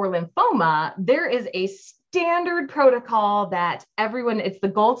 So for lymphoma, there is a standard protocol that everyone, it's the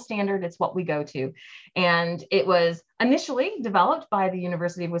gold standard, it's what we go to. And it was initially developed by the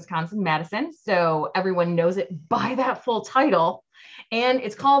University of Wisconsin-Madison. So everyone knows it by that full title. And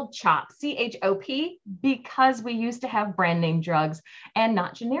it's called CHOP, C-H-O-P, because we used to have brand name drugs and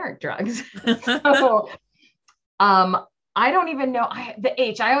not generic drugs. So I don't even know the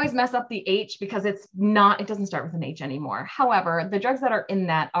H. I always mess up the H because it doesn't start with an H anymore. However, the drugs that are in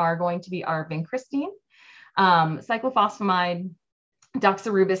that are going to be our vincristine, cyclophosphamide,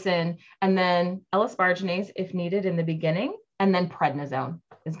 doxorubicin, and then L-asparagine if needed in the beginning, and then prednisone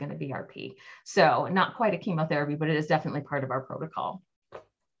is going to be our P. So not quite a chemotherapy, but it is definitely part of our protocol.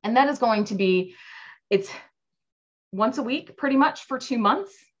 And that is going to be, it's once a week pretty much for 2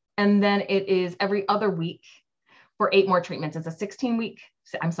 months. And then it is every other week for 8 more treatments. It's a 16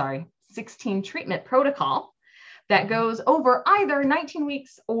 treatment protocol that goes over either 19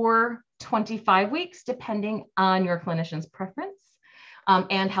 weeks or 25 weeks, depending on your clinician's preference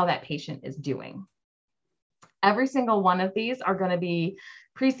and how that patient is doing. Every single one of these are going to be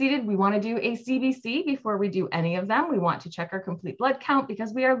preceded. We want to do a CBC before we do any of them. We want to check our complete blood count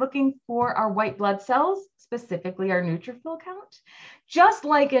because we are looking for our white blood cells, specifically our neutrophil count. Just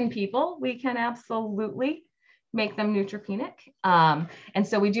like in people, we can absolutely make them neutropenic. And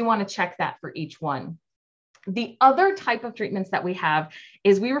so we do want to check that for each one. The other type of treatments that we have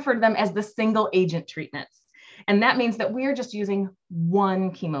is we refer to them as the single agent treatments. And that means that we are just using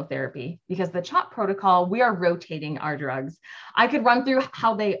one chemotherapy because the CHOP protocol, we are rotating our drugs. I could run through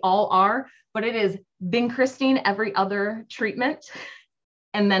how they all are, but it is vincristine every other treatment.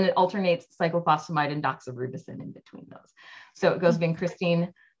 And then it alternates cyclophosphamide and doxorubicin in between those. So it goes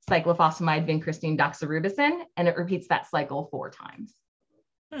vincristine, cyclophosphamide, vincristine, doxorubicin, and it repeats that cycle 4 times.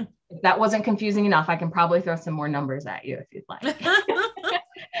 If that wasn't confusing enough, I can probably throw some more numbers at you if you'd like.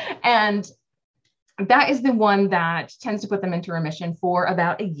 And that is the one that tends to put them into remission for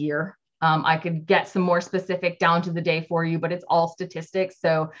about a year. I could get some more specific down to the day for you, but it's all statistics.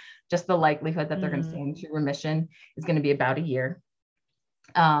 So just the likelihood that they're going to stay into remission is going to be about a year.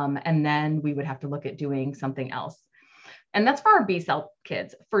 And then we would have to look at doing something else. And that's for our B cell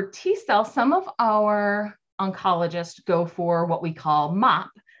kids. For T cell, some of our oncologists go for what we call MOP.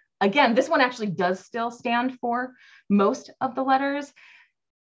 Again, this one actually does still stand for most of the letters.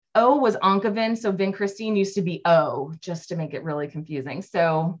 O was Oncovin, so vincristine used to be O, just to make it really confusing.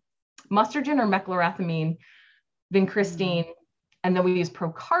 So Mustargin or meclorathamine, vincristine, and then we use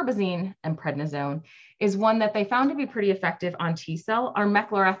procarbazine and prednisone is one that they found to be pretty effective on T cell. Our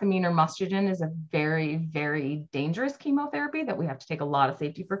meclorathamine or Mustargin is a very, very dangerous chemotherapy that we have to take a lot of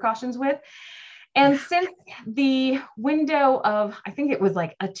safety precautions with. And since the window of, I think it was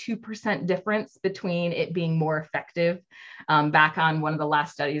like a 2% difference between it being more effective back on one of the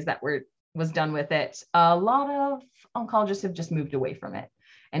last studies that was done with it, a lot of oncologists have just moved away from it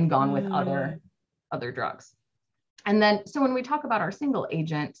and gone with other drugs. And then, so when we talk about our single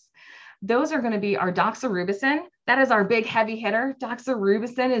agents, those are going to be our doxorubicin. That is our big heavy hitter.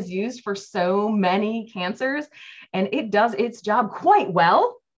 Doxorubicin is used for so many cancers, and it does its job quite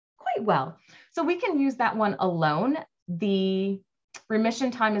well. So we can use that one alone. The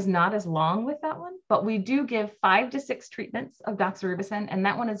remission time is not as long with that one, but we do give 5 to 6 treatments of doxorubicin, and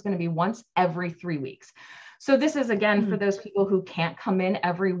that one is going to be once every 3 weeks. So this is, again, for those people who can't come in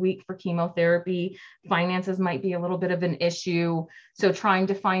every week for chemotherapy. Finances might be a little bit of an issue. So trying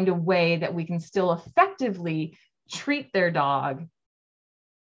to find a way that we can still effectively treat their dog,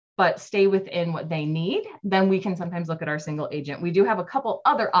 but stay within what they need, then we can sometimes look at our single agent. We do have a couple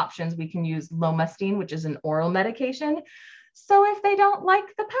other options. We can use lomustine, which is an oral medication. So if they don't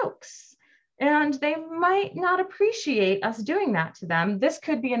like the pokes, and they might not appreciate us doing that to them, this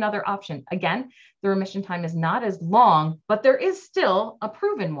could be another option. Again, the remission time is not as long, but there is still a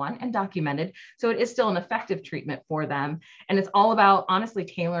proven one and documented. So it is still an effective treatment for them. And it's all about honestly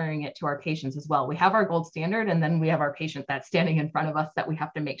tailoring it to our patients as well. We have our gold standard, and then we have our patient that's standing in front of us that we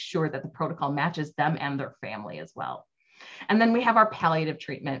have to make sure that the protocol matches them and their family as well. And then we have our palliative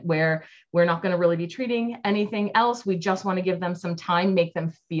treatment, where we're not going to really be treating anything else. We just want to give them some time, make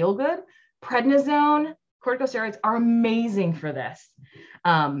them feel good. Prednisone, corticosteroids are amazing for this.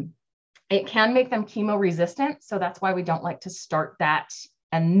 It can make them chemo resistant. So that's why we don't like to start that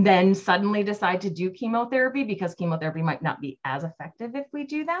and then suddenly decide to do chemotherapy, because chemotherapy might not be as effective if we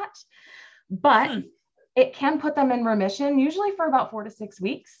do that. But it can put them in remission, usually for about 4 to 6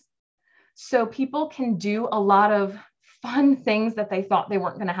 weeks. So people can do a lot of fun things that they thought they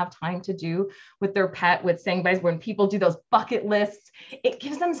weren't going to have time to do with their pet, with saying, guys, when people do those bucket lists, it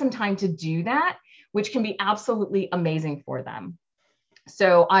gives them some time to do that, which can be absolutely amazing for them.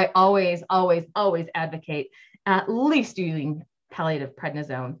 So I always advocate at least using palliative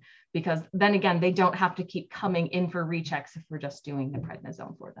prednisone, because then again, they don't have to keep coming in for rechecks if we're just doing the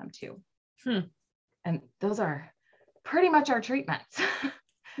prednisone for them too. And those are pretty much our treatments.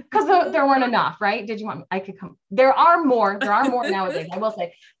 Because there weren't enough, right? Did you want, I could come, there are more nowadays. I will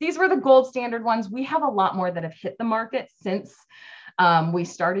say these were the gold standard ones. We have a lot more that have hit the market since we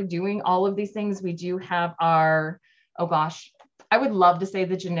started doing all of these things. We do have our, oh gosh, I would love to say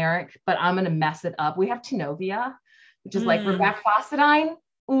the generic, but I'm going to mess it up. We have Tenovia, which is like ribaxosidine.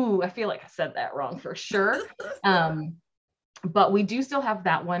 Ooh, I feel like I said that wrong for sure. But we do still have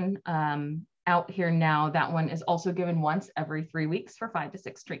that one out here now. That one is also given once every 3 weeks for 5 to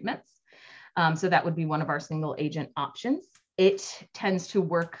 6 treatments. So that would be one of our single agent options. It tends to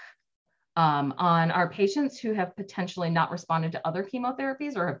work on our patients who have potentially not responded to other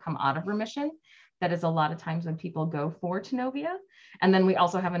chemotherapies or have come out of remission. That is a lot of times when people go for Tenovia. And then we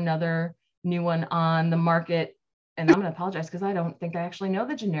also have another new one on the market. And I'm going to apologize because I don't think I actually know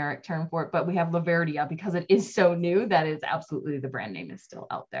the generic term for it, but we have Laverdia, because it is so new that is absolutely, the brand name is still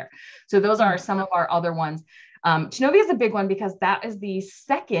out there. So those are some of our other ones. Tenovia is a big one because that is the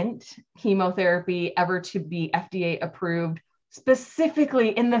second chemotherapy ever to be FDA approved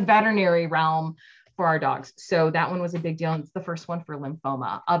specifically in the veterinary realm for our dogs. So that one was a big deal. And it's the first one for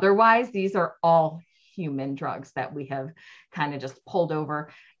lymphoma. Otherwise, these are all human drugs that we have kind of just pulled over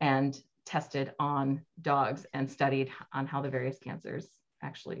and tested on dogs and studied on how the various cancers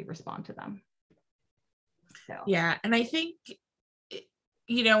actually respond to them. So yeah, and I think,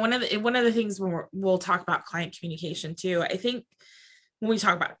 you know, one of the things when we'll talk about client communication too, I think when we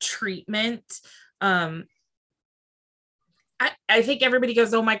talk about treatment, I think everybody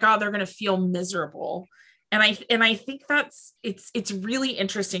goes, oh my God, they're going to feel miserable. And I think it's really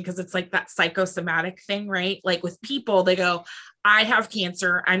interesting because it's like that psychosomatic thing, right? Like with people, they go, I have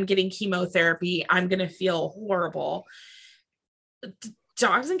cancer, I'm getting chemotherapy, I'm going to feel horrible.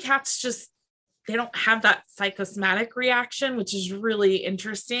 Dogs and cats just, they don't have that psychosomatic reaction, which is really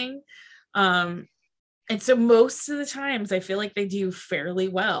interesting. And so most of the times I feel like they do fairly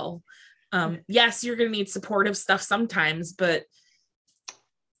well. Yes, you're going to need supportive stuff sometimes, but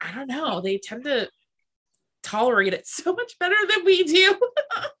I don't know, they tend to tolerate it so much better than we do.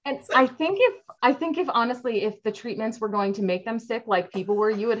 And so, I think if honestly, if the treatments were going to make them sick like people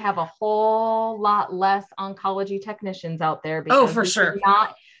were, you would have a whole lot less oncology technicians out there, because for sure, would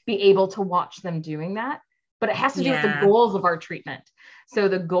not be able to watch them doing that. But it has to do with the goals of our treatment. So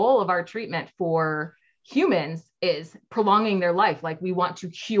the goal of our treatment for humans is prolonging their life. Like we want to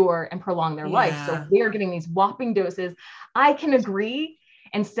cure and prolong their life. So they're getting these whopping doses. I can agree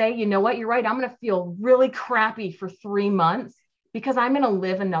and say, you know what, you're right. I'm going to feel really crappy for 3 months because I'm going to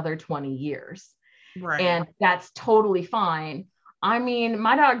live another 20 years. Right. And that's totally fine. I mean,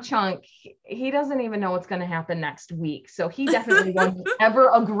 my dog Chunk, he doesn't even know what's going to happen next week. So he definitely won't ever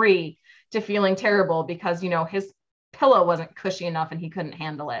agree to feeling terrible because, you know, his pillow wasn't cushy enough and he couldn't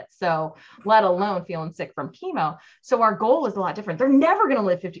handle it. So let alone feeling sick from chemo. So our goal is a lot different. They're never going to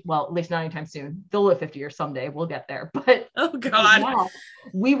live 50. Well, at least not anytime soon. They'll live 50 years someday. We'll get there. But oh God, now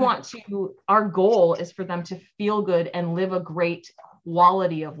we want to, our goal is for them to feel good and live a great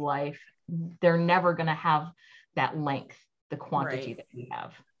quality of life. They're never going to have that length, the quantity that we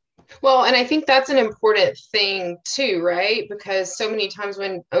have. Well, and I think that's an important thing too, right? Because so many times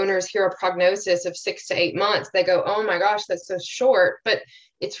when owners hear a prognosis of 6 to 8 months, they go, oh my gosh, that's so short. But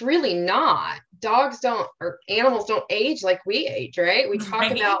it's really not. Dogs don't, or animals don't age like we age, right? We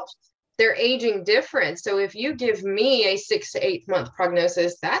talk about their aging difference. So if you give me a 6 to 8 month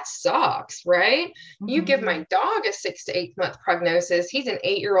prognosis, that sucks, right? Mm-hmm. You give my dog a 6 to 8 month prognosis, he's an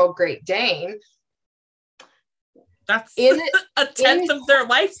 8-year-old Great Dane. That's a tenth of their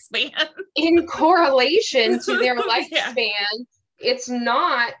lifespan. In correlation to their lifespan, it's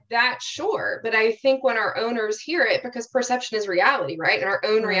not that short. But I think when our owners hear it, because perception is reality, right? And our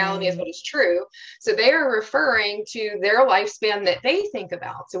own reality is what is true. So they are referring to their lifespan that they think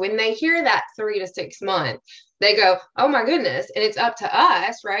about. So when they hear that 3 to 6 months, they go, oh my goodness. And it's up to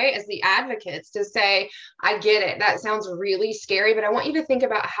us, right, as the advocates to say, I get it. That sounds really scary, but I want you to think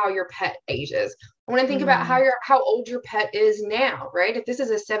about how your pet ages. I want to think about how old your pet is now, right? If this is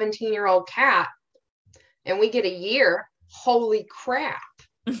a 17-year-old cat and we get a year, holy crap,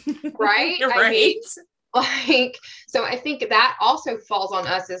 right? Right. I mean, so I think that also falls on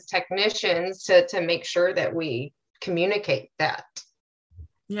us as technicians to make sure that we communicate that.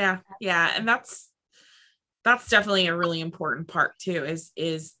 Yeah. And that's definitely a really important part too,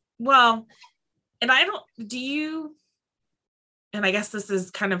 is well, and and I guess this is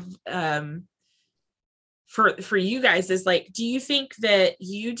kind of, for you guys, is like, do you think that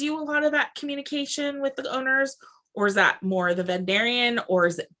you do a lot of that communication with the owners, or is that more the veterinarian, or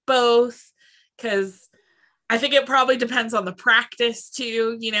is it both? Because I think it probably depends on the practice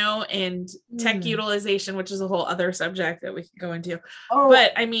too, and tech utilization, which is a whole other subject that we can go into.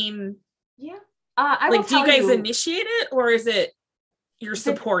 But I mean, yeah. Do you guys initiate it, or is it you're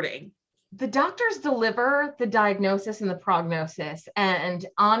supporting? The doctors deliver the diagnosis and the prognosis. And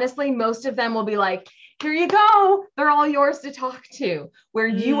honestly, most of them will be like, here you go. They're all yours to talk to, where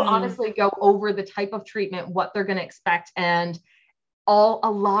you honestly go over the type of treatment, what they're going to expect. And a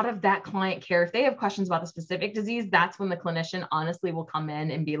lot of that client care, if they have questions about the specific disease, that's when the clinician honestly will come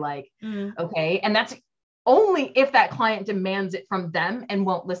in and be like, okay. And that's only if that client demands it from them and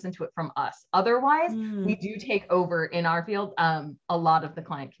won't listen to it from us. Otherwise, we do take over in our field a lot of the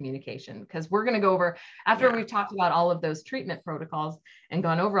client communication, because we're going to go over, after we've talked about all of those treatment protocols and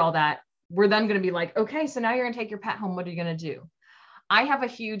gone over all that, we're then going to be like, okay, so now you're going to take your pet home. What are you going to do? I have a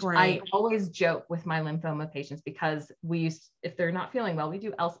huge, I always joke with my lymphoma patients, because if they're not feeling well, we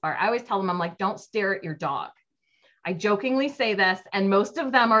do Elspar. I always tell them, I'm like, don't stare at your dog. I jokingly say this, and most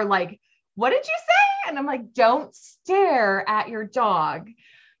of them are like, what did you say? And I'm like, don't stare at your dog.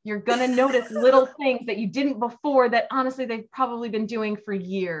 You're going to notice little things that you didn't before that honestly they've probably been doing for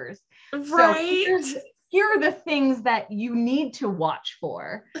years. Right. So here are the things that you need to watch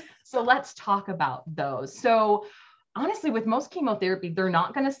for. So let's talk about those. So honestly, with most chemotherapy, they're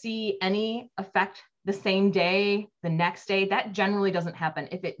not going to see any effect the same day, the next day. That generally doesn't happen.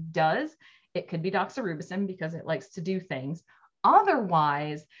 If it does, it could be doxorubicin, because it likes to do things.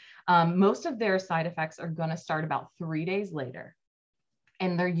 Otherwise, most of their side effects are going to start about 3 days later,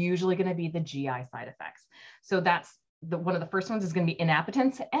 and they're usually going to be the GI side effects. So that's one of the first ones is going to be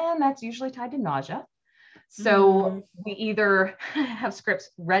inappetence, and that's usually tied to nausea. So we either have scripts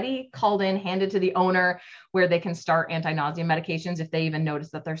ready, called in, handed to the owner, where they can start anti-nausea medications if they even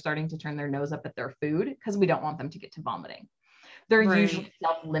notice that they're starting to turn their nose up at their food, because we don't want them to get to vomiting. They're usually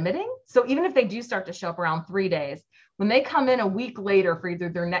self-limiting. So even if they do start to show up around 3 days, when they come in a week later for either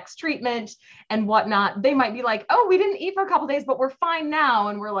their next treatment and whatnot, they might be like, oh, we didn't eat for a couple of days, but we're fine now.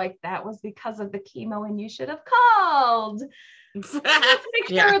 And we're like, that was because of the chemo and you should have called. Let's make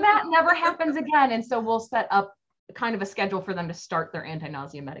sure that never happens again. And so we'll set up kind of a schedule for them to start their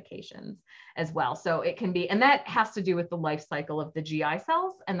anti-nausea medications as well. So it can be, and that has to do with the life cycle of the GI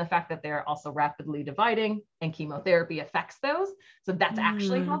cells and the fact that they're also rapidly dividing, and chemotherapy affects those. So that's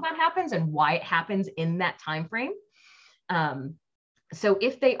actually how that happens and why it happens in that time frame. So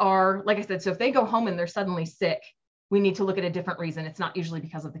if they are, like I said, so if they go home and they're suddenly sick, we need to look at a different reason. It's not usually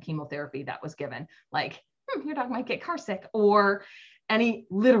because of the chemotherapy that was given. Like, your dog might get car sick, or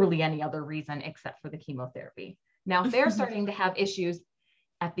literally any other reason except for the chemotherapy. Now, if they're starting to have issues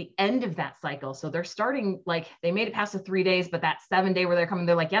at the end of that cycle, so they're starting, like they made it past the 3 days, but that 7th day where they're coming,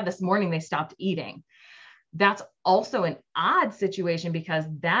 they're like, yeah, this morning they stopped eating. That's also an odd situation, because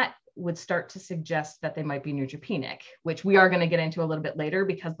that would start to suggest that they might be neutropenic, which we are going to get into a little bit later,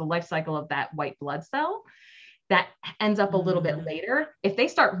 because the life cycle of that white blood cell that ends up a little bit later. If they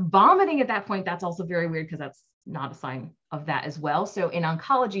start vomiting at that point, that's also very weird, because that's not a sign of that as well. So in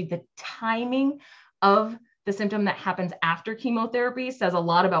oncology, the timing of the symptom that happens after chemotherapy says a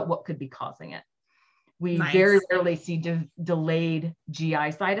lot about what could be causing it. We very rarely see delayed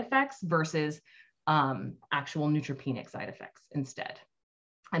GI side effects versus actual neutropenic side effects instead,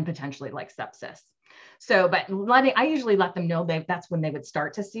 and potentially like sepsis. So, but I usually let them know that's when they would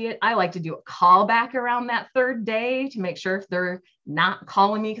start to see it. I like to do a call back around that third day to make sure if they're not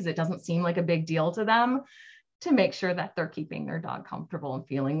calling me because it doesn't seem like a big deal to them, to make sure that they're keeping their dog comfortable and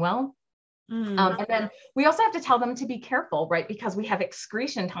feeling well. And then we also have to tell them to be careful, right? Because we have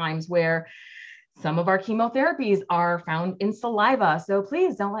excretion times where some of our chemotherapies are found in saliva. So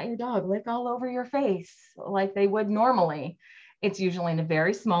please don't let your dog lick all over your face like they would normally. It's usually in a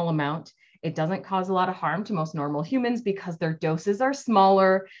very small amount. It doesn't cause a lot of harm to most normal humans because their doses are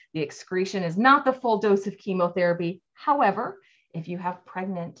smaller. The excretion is not the full dose of chemotherapy. However, if you have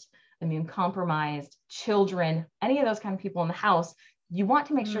pregnant, immune compromised children, any of those kind of people in the house, you want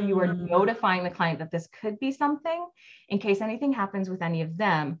to make sure you are notifying the client that this could be something in case anything happens with any of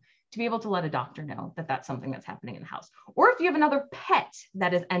them, to be able to let a doctor know that that's something that's happening in the house. Or if you have another pet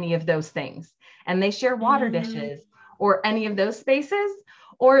that is any of those things and they share water dishes or any of those spaces,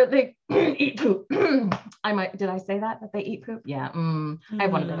 or they eat poop. Did I say that they eat poop? Yeah, I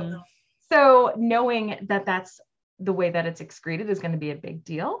have one of those. So knowing that that's the way that it's excreted is going to be a big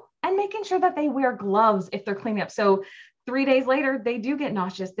deal, and making sure that they wear gloves if they're cleaning up. So 3 days later, they do get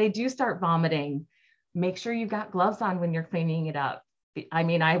nauseous. They do start vomiting. Make sure you've got gloves on when you're cleaning it up. I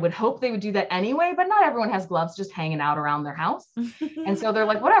mean, I would hope they would do that anyway, but not everyone has gloves just hanging out around their house. And so they're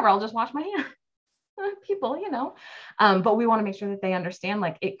like, whatever, I'll just wash my hands. People, but we want to make sure that they understand,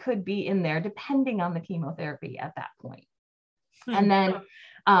 like, it could be in there depending on the chemotherapy at that point. And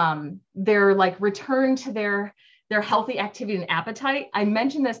then they're like return to their healthy activity and appetite. I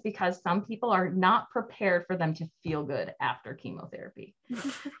mention this because some people are not prepared for them to feel good after chemotherapy.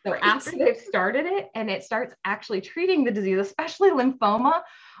 So after they've started it and it starts actually treating the disease, especially lymphoma,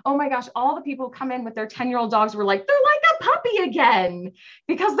 oh my gosh, all the people who come in with their 10-year-old dogs were like, they're like a puppy again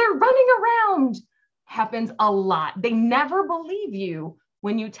because they're running around. Happens a lot. They never believe you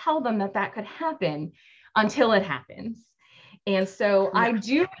when you tell them that that could happen until it happens. And so I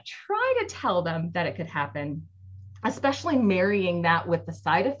do try to tell them that it could happen, especially marrying that with the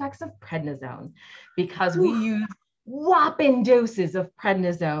side effects of prednisone, because we use whopping doses of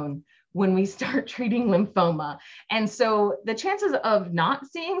prednisone when we start treating lymphoma. And so the chances of not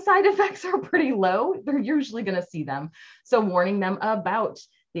seeing side effects are pretty low. They're usually going to see them. So warning them about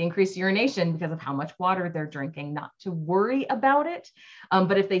the increased urination because of how much water they're drinking, not to worry about it.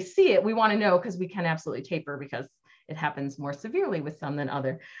 But if they see it, we want to know, because we can absolutely taper, because it happens more severely with some than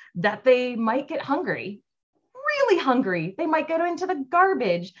other, that they might get hungry, really hungry. They might go into the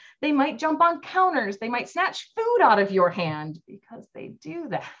garbage. They might jump on counters. They might snatch food out of your hand, because they do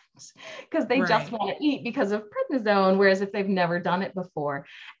that because they just want to eat because of prednisone. Whereas if they've never done it before.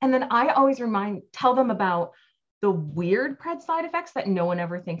 And then I always tell them about the weird pred side effects that no one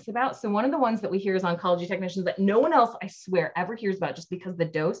ever thinks about. So one of the ones that we hear as oncology technicians that no one else, I swear, ever hears about, just because the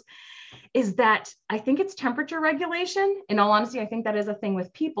dose, is that I think it's temperature regulation. In all honesty, I think that is a thing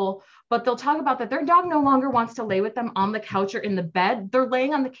with people, but they'll talk about that their dog no longer wants to lay with them on the couch or in the bed. They're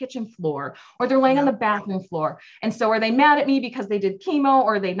laying on the kitchen floor, or they're laying on the bathroom floor. And so are they mad at me because they did chemo,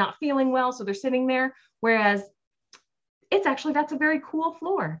 or are they not feeling well? So they're sitting there. Whereas it's actually, that's a very cool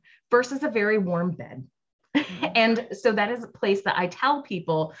floor versus a very warm bed. And so that is a place that I tell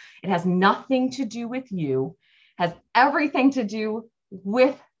people, it has nothing to do with you, has everything to do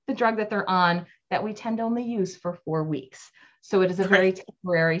with the drug that they're on, that we tend to only use for 4 weeks. So it is a very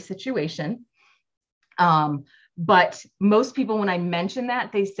temporary situation. But most people, when I mention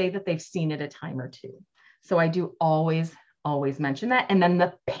that, they say that they've seen it a time or two. So I do always mention that. And then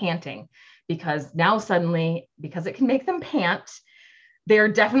the panting, because now suddenly, because it can make them pant, they're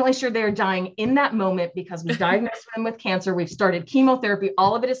definitely sure they're dying in that moment, because we diagnosed them with cancer. We've started chemotherapy.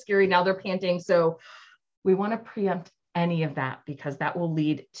 All of it is scary. Now they're panting. So we want to preempt any of that, because that will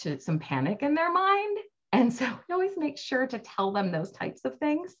lead to some panic in their mind. And so we always make sure to tell them those types of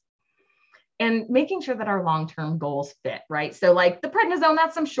things, and making sure that our long-term goals fit, right? So like the prednisone,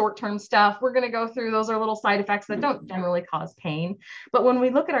 that's some short-term stuff. We're going to go through. Those are little side effects that don't generally cause pain. But when we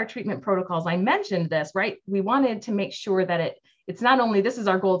look at our treatment protocols, I mentioned this, right? We wanted to make sure that it's not only this is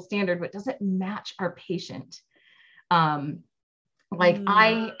our gold standard, but does it match our patient? I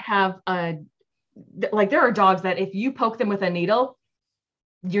have there are dogs that if you poke them with a needle,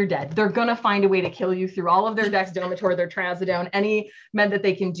 you're dead. They're going to find a way to kill you through all of their dexdomitor, their trazodone, any med that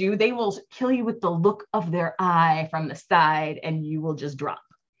they can do. They will kill you with the look of their eye from the side, and you will just drop.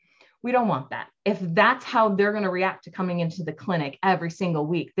 We don't want that. If that's how they're going to react to coming into the clinic every single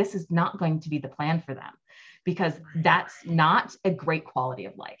week, this is not going to be the plan for them, because that's not a great quality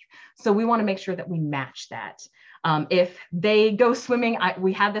of life. So we want to make sure that we match that. If they go swimming,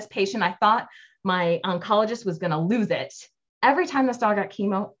 we had this patient, I thought my oncologist was going to lose it. Every time this dog got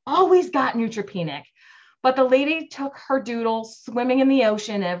chemo, always got neutropenic, but the lady took her doodle swimming in the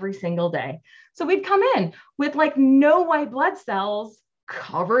ocean every single day. So we'd come in with like no white blood cells,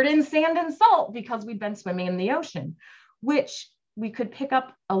 covered in sand and salt, because we'd been swimming in the ocean, which we could pick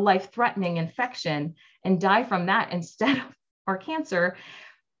up a life-threatening infection and die from that instead of our cancer.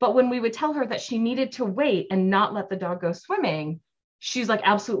 But when we would tell her that she needed to wait and not let the dog go swimming, she's like,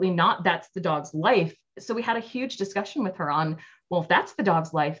 absolutely not. That's the dog's life. So we had a huge discussion with her on, well, if that's the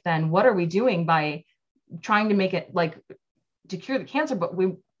dog's life, then what are we doing by trying to make it like to cure the cancer, but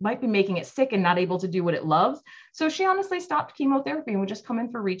we might be making it sick and not able to do what it loves. So she honestly stopped chemotherapy and would just come in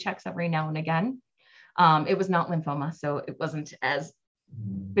for rechecks every now and again. It was not lymphoma, so it wasn't as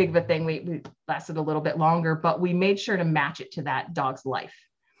big of a thing. We lasted a little bit longer, but we made sure to match it to that dog's life.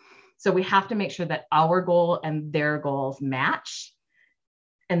 So we have to make sure that our goal and their goals match,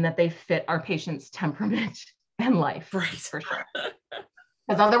 and that they fit our patient's temperament and life, right? For sure.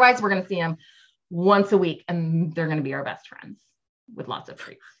 Because otherwise we're going to see them once a week and they're going to be our best friends with lots of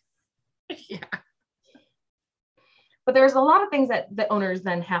treats. Yeah. But there's a lot of things that the owners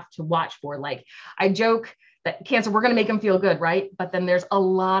then have to watch for. Like I joke that cancer, we're going to make them feel good, right? But then there's a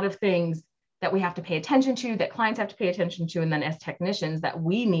lot of things that we have to pay attention to, that clients have to pay attention to. And then as technicians that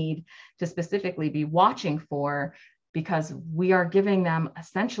we need to specifically be watching for, because we are giving them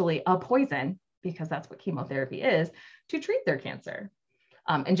essentially a poison, because that's what chemotherapy is, to treat their cancer.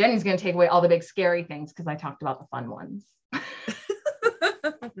 And Jenny's going to take away all the big scary things, because I talked about the fun ones.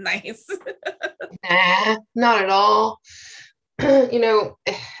 Nice. Nah, not at all.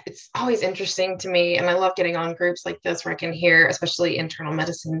 It's always interesting to me, and I love getting on groups like this where I can hear, especially internal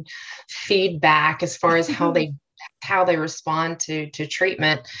medicine feedback, as far as how they respond to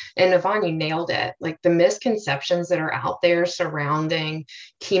treatment. And Yvonne, you nailed it. Like the misconceptions that are out there surrounding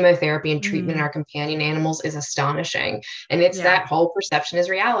chemotherapy and treatment in our companion animals is astonishing. And it's that whole perception is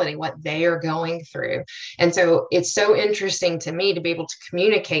reality, what they are going through. And so it's so interesting to me to be able to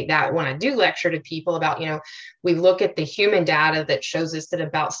communicate that when I do lecture to people about, we look at the human data that shows us that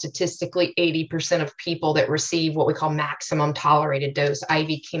about statistically 80% of people that receive what we call maximum tolerated dose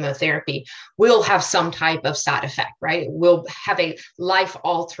IV chemotherapy will have some type of side effect, right? Will have a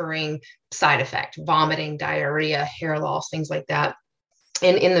life-altering side effect, vomiting, diarrhea, hair loss, things like that.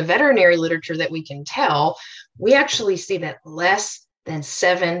 And in the veterinary literature that we can tell, we actually see that less than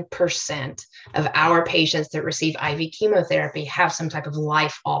 7% of our patients that receive IV chemotherapy have some type of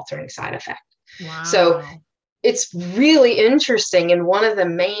life-altering side effect. Wow. So it's really interesting. And one of the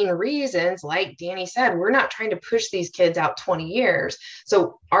main reasons, like Danny said, we're not trying to push these kids out 20 years.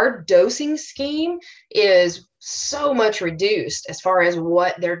 So our dosing scheme is so much reduced as far as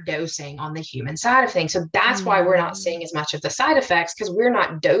what they're dosing on the human side of things. So that's why we're not seeing as much of the side effects, because we're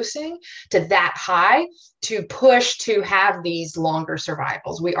not dosing to that high to push to have these longer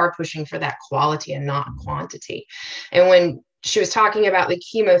survivals. We are pushing for that quality and not quantity. And when she was talking about the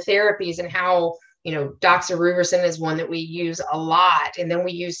chemotherapies and how doxorubicin is one that we use a lot. And then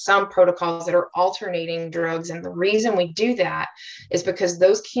we use some protocols that are alternating drugs. And the reason we do that is because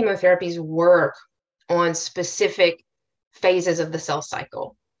those chemotherapies work on specific phases of the cell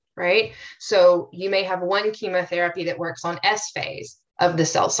cycle, right? So you may have one chemotherapy that works on S phase of the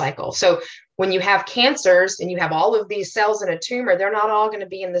cell cycle. So when you have cancers and you have all of these cells in a tumor, they're not all going to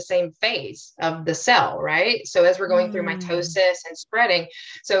be in the same phase of the cell, right? So as we're going through mitosis and spreading,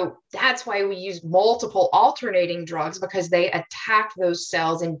 so that's why we use multiple alternating drugs, because they attack those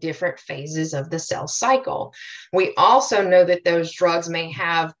cells in different phases of the cell cycle. We also know that those drugs may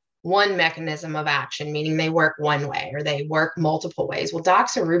have one mechanism of action, meaning they work one way or they work multiple ways. Well,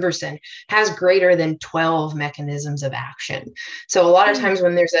 doxorubicin has greater than 12 mechanisms of action. So a lot of times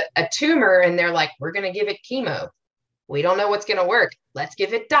when there's a tumor and they're like, we're going to give it chemo, we don't know what's going to work, let's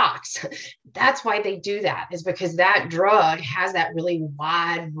give it dox. That's why they do that, is because that drug has that really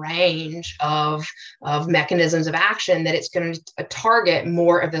wide range of mechanisms of action that it's going to target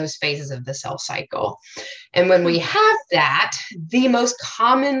more of those phases of the cell cycle. And when we have that, the most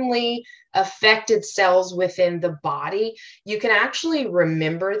commonly affected cells within the body, you can actually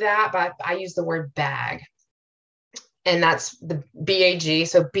remember that by, I use the word BAG, and that's the BAG.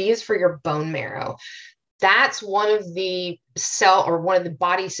 So B is for your bone marrow. That's one of the cell or one of the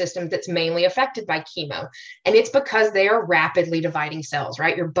body systems that's mainly affected by chemo. And it's because they are rapidly dividing cells,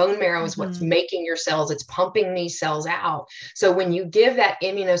 right? Your bone marrow is what's making your cells. It's pumping these cells out. So when you give that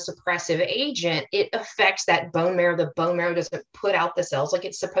immunosuppressive agent, it affects that bone marrow. The bone marrow doesn't put out the cells like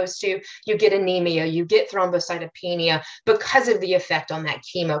it's supposed to. You get anemia, you get thrombocytopenia because of the effect on that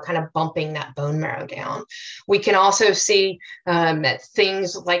chemo kind of bumping that bone marrow down. We can also see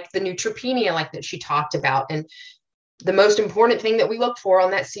things like the neutropenia, like that she talked about. And the most important thing that we look for on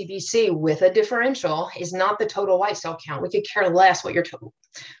that CBC with a differential is not the total white cell count. We could care less what your total,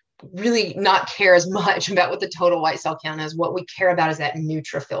 really not care as much about what the total white cell count is. What we care about is that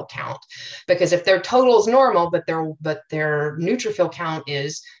neutrophil count, because if their total is normal, but their neutrophil count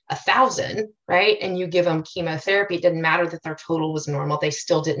is 1,000, right? And you give them chemotherapy, it didn't matter that their total was normal. They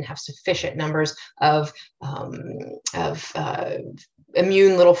still didn't have sufficient numbers of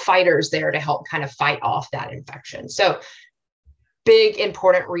immune little fighters there to help kind of fight off that infection. So big,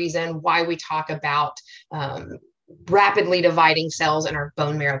 important reason why we talk about rapidly dividing cells in our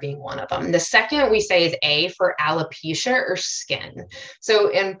bone marrow being one of them. The second we say is A for alopecia or skin.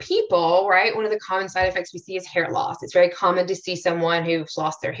 So in people, right, one of the common side effects we see is hair loss. It's very common to see someone who's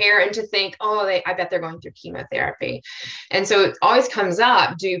lost their hair and to think, oh, I bet they're going through chemotherapy. And so it always comes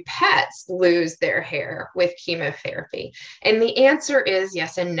up, do pets lose their hair with chemotherapy? And the answer is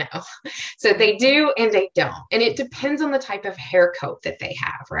yes and no. So they do and they don't. And it depends on the type of hair coat that they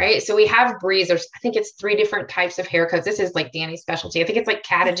have, right? So we have breeds, I think it's 3 different types of hair coats. This is like Danny's specialty. I think it's like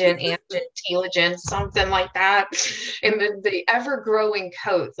catagen, anagen, telogen, something like that. And the ever-growing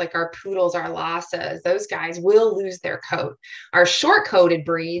coats, like our poodles, our Lhasas, those guys will lose their coat. Our short-coated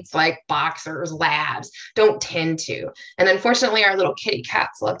breeds, like boxers, labs, don't tend to. And unfortunately, our little kitty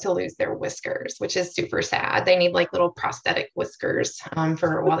cats love to lose their whiskers, which is super sad. They need like little prosthetic whiskers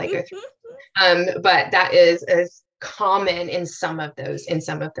for while they go through. But that is common in some of those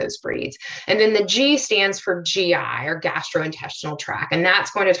breeds. And then the G stands for GI or gastrointestinal tract, and that's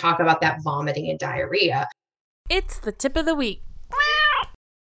going to talk about that vomiting and diarrhea. It's the tip of the week.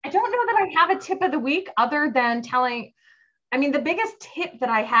 I don't know that I have a tip of the week other than the biggest tip that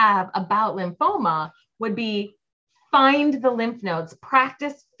I have about lymphoma would be find the lymph nodes,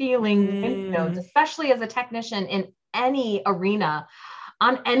 practice feeling lymph nodes, especially as a technician in any arena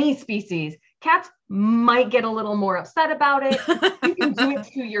on any species. Cats might get a little more upset about it. You can do it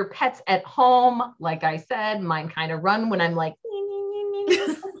to your pets at home. Like I said, mine kind of run when I'm like,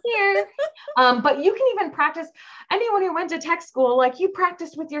 here. But you can even practice. Anyone who went to tech school, like you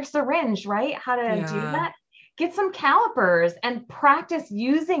practiced with your syringe, right? How to do that. Get some calipers and practice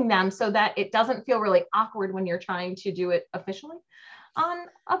using them so that it doesn't feel really awkward when you're trying to do it officially on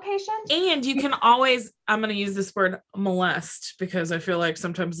a patient. And you can always, I'm going to use this word molest because I feel like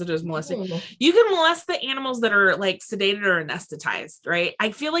sometimes it is molesting. You can molest the animals that are like sedated or anesthetized, right?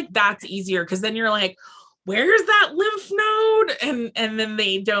 I feel like that's easier because then you're like, where's that lymph node? And then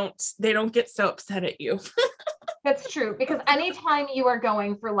they don't get so upset at you. That's true, because anytime you are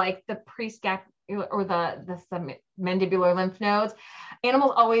going for like the pre-scapular or the mandibular lymph nodes,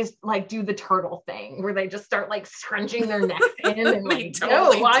 animals always like do the turtle thing where they just start like scrunching their necks in and like,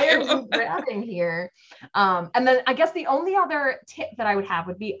 no, why are you grabbing here? And then I guess the only other tip that I would have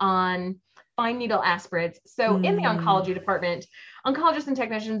would be on fine needle aspirates. So in the oncology department, oncologists and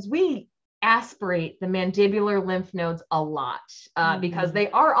technicians, we aspirate the mandibular lymph nodes a lot because they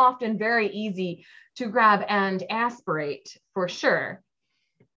are often very easy to grab and aspirate for sure.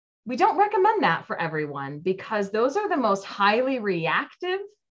 We don't recommend that for everyone because those are the most highly reactive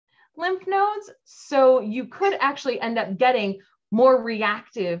lymph nodes. So you could actually end up getting more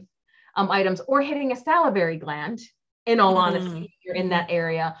reactive items or hitting a salivary gland, in all honesty, if you're in that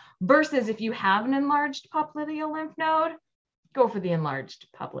area, versus if you have an enlarged popliteal lymph node, go for the enlarged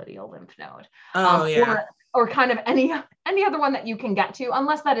popliteal lymph node. Or kind of any other one that you can get to,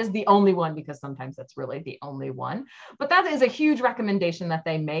 unless that is the only one, because sometimes that's really the only one. But that is a huge recommendation that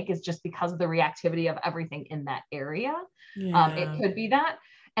they make, is just because of the reactivity of everything in that area. It could be that.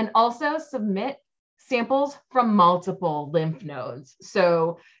 And also submit samples from multiple lymph nodes.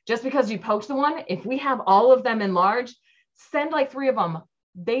 So just because you poked the one, if we have all of them enlarged, send like 3 of them.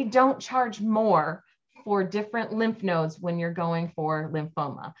 They don't charge more for different lymph nodes when you're going for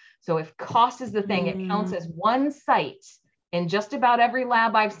lymphoma. So if cost is the thing, it counts as one site in just about every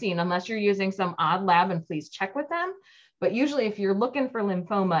lab I've seen, unless you're using some odd lab, and please check with them. But usually if you're looking for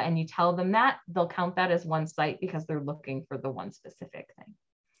lymphoma and you tell them that, they'll count that as one site because they're looking for the one specific thing.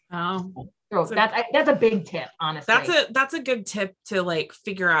 Oh, so that's a big tip, honestly. That's a good tip to like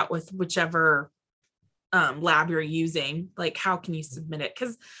figure out with whichever lab you're using, like how can you submit it?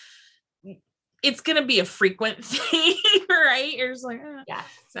 Because it's going to be a frequent thing, right? You're just like, yeah.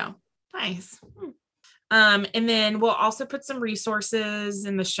 So nice. And then we'll also put some resources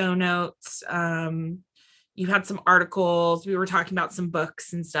in the show notes. You had some articles. We were talking about some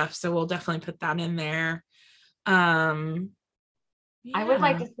books and stuff. So we'll definitely put that in there. Yeah. I would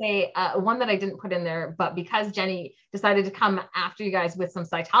like to say one that I didn't put in there, but because Jenny decided to come after you guys with some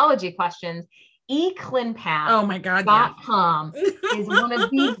cytology questions, eclinpath.com is one of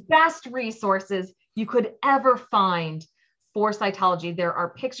the best resources you could ever find for cytology. There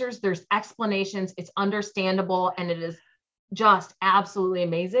are pictures, there's explanations, it's understandable, and it is just absolutely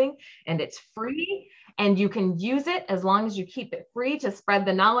amazing. And it's free, and you can use it as long as you keep it free to spread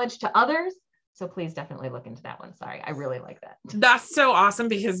the knowledge to others. So please definitely look into that one. Sorry, I really like that. That's so awesome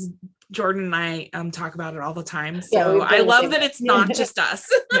because Jordan and I talk about it all the time. So I love that it's not just us.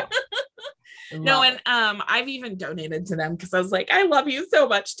 Yeah. No, and I've even donated to them because I was like, I love you so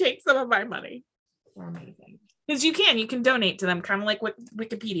much. Take some of my money. They're amazing. Because you can donate to them, kind of like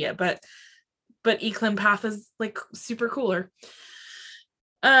Wikipedia, but eClinPath is like super cooler.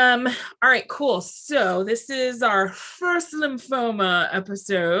 All right, cool. So this is our first lymphoma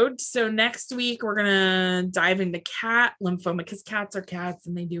episode. So next week we're gonna dive into cat lymphoma because cats are cats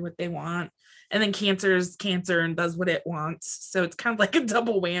and they do what they want, and then cancer is cancer and does what it wants. So it's kind of like a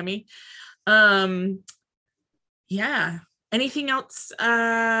double whammy. Yeah. Anything else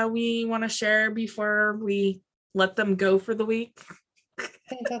we want to share before we let them go for the week? I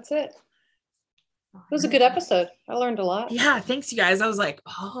think that's it. It was a good episode. I learned a lot. Yeah, thanks you guys. I was like,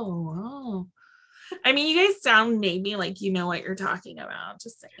 oh. I mean, you guys sound maybe like you know what you're talking about.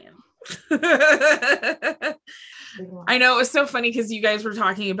 Just saying. I know it was so funny because you guys were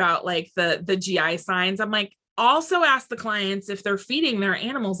talking about like the GI signs. I'm like, also ask the clients if they're feeding their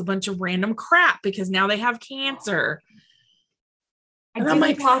animals a bunch of random crap because now they have cancer. I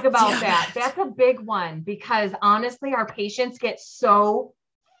didn't talk about that. That's a big one because honestly, our patients get so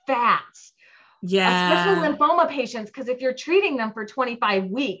fat. Yeah. Especially lymphoma patients, because if you're treating them for 25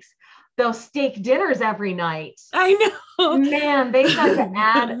 weeks, they'll steak dinners every night. I know. Man, they start to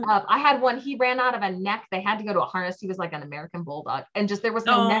add up. I had one, he ran out of a neck. They had to go to a harness. He was like an American bulldog and just there was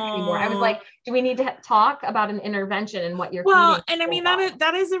no neck anymore. I was like, do we need to talk about an intervention and what you're Well, and I mean,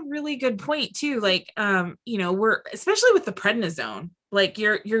 that is a really good point too. Like, we're, especially with the prednisone, like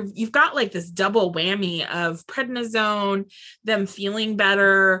you've got like this double whammy of prednisone, them feeling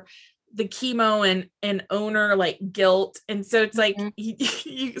better, the chemo and owner like guilt. And so it's like,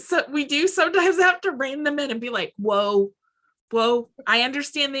 so we do sometimes have to rein them in and be like, whoa, I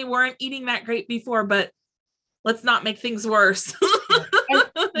understand they weren't eating that great before, but let's not make things worse.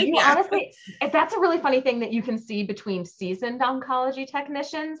 Honestly, that's a really funny thing that you can see between seasoned oncology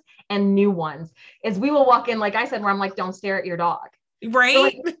technicians and new ones is we will walk in, like I said, where I'm like, don't stare at your dog. Right. So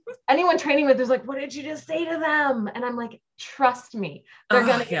like, anyone training with is like, what did you just say to them? And I'm like, trust me, they're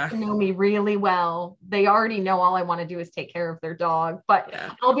going to get to know me really well. They already know all I want to do is take care of their dog. But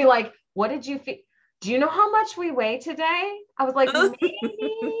I'll be like, what did you feel? Do you know how much we weigh today? I was like,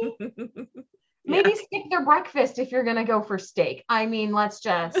 maybe skip their breakfast if you're going to go for steak. I mean, let's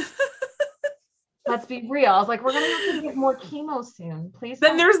be real. I was like, we're going to have to get more chemo soon. Please.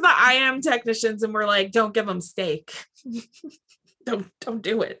 Then there's the IM technicians and we're like, don't give them steak. Don't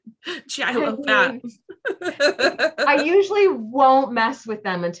do it. Gee, I love that. I usually won't mess with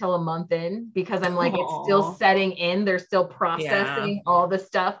them until a month in because I'm like, it's still setting in. They're still processing all the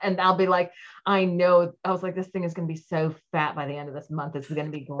stuff. And I'll be like, I know. I was like, this thing is going to be so fat by the end of this month. It's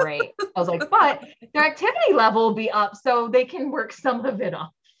going to be great. I was like, but their activity level will be up so they can work some of it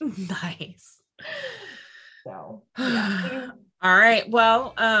off. Nice. So, yeah. All right.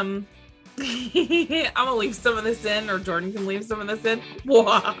 Well, I'm gonna leave some of this in, or Jordan can leave some of this in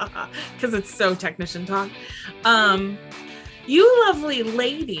because it's so technician talk. You lovely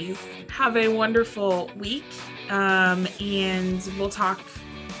ladies have a wonderful week, and we'll talk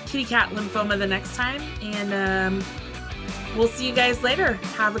kitty cat lymphoma the next time, and we'll see you guys later.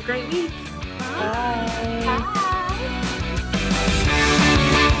 Have a great week. Bye. Bye.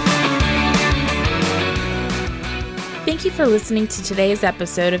 Thank you for listening to today's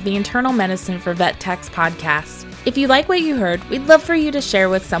episode of the Internal Medicine for Vet Techs podcast. If you like what you heard, we'd love for you to share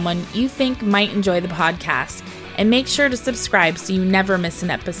with someone you think might enjoy the podcast, and make sure to subscribe so you never miss an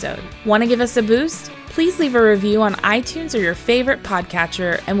episode. Want to give us a boost? Please leave a review on iTunes or your favorite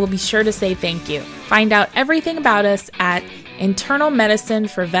podcatcher, and we'll be sure to say thank you. Find out everything about us at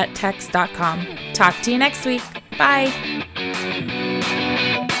internalmedicineforvettechs.com. Talk to you next week. Bye.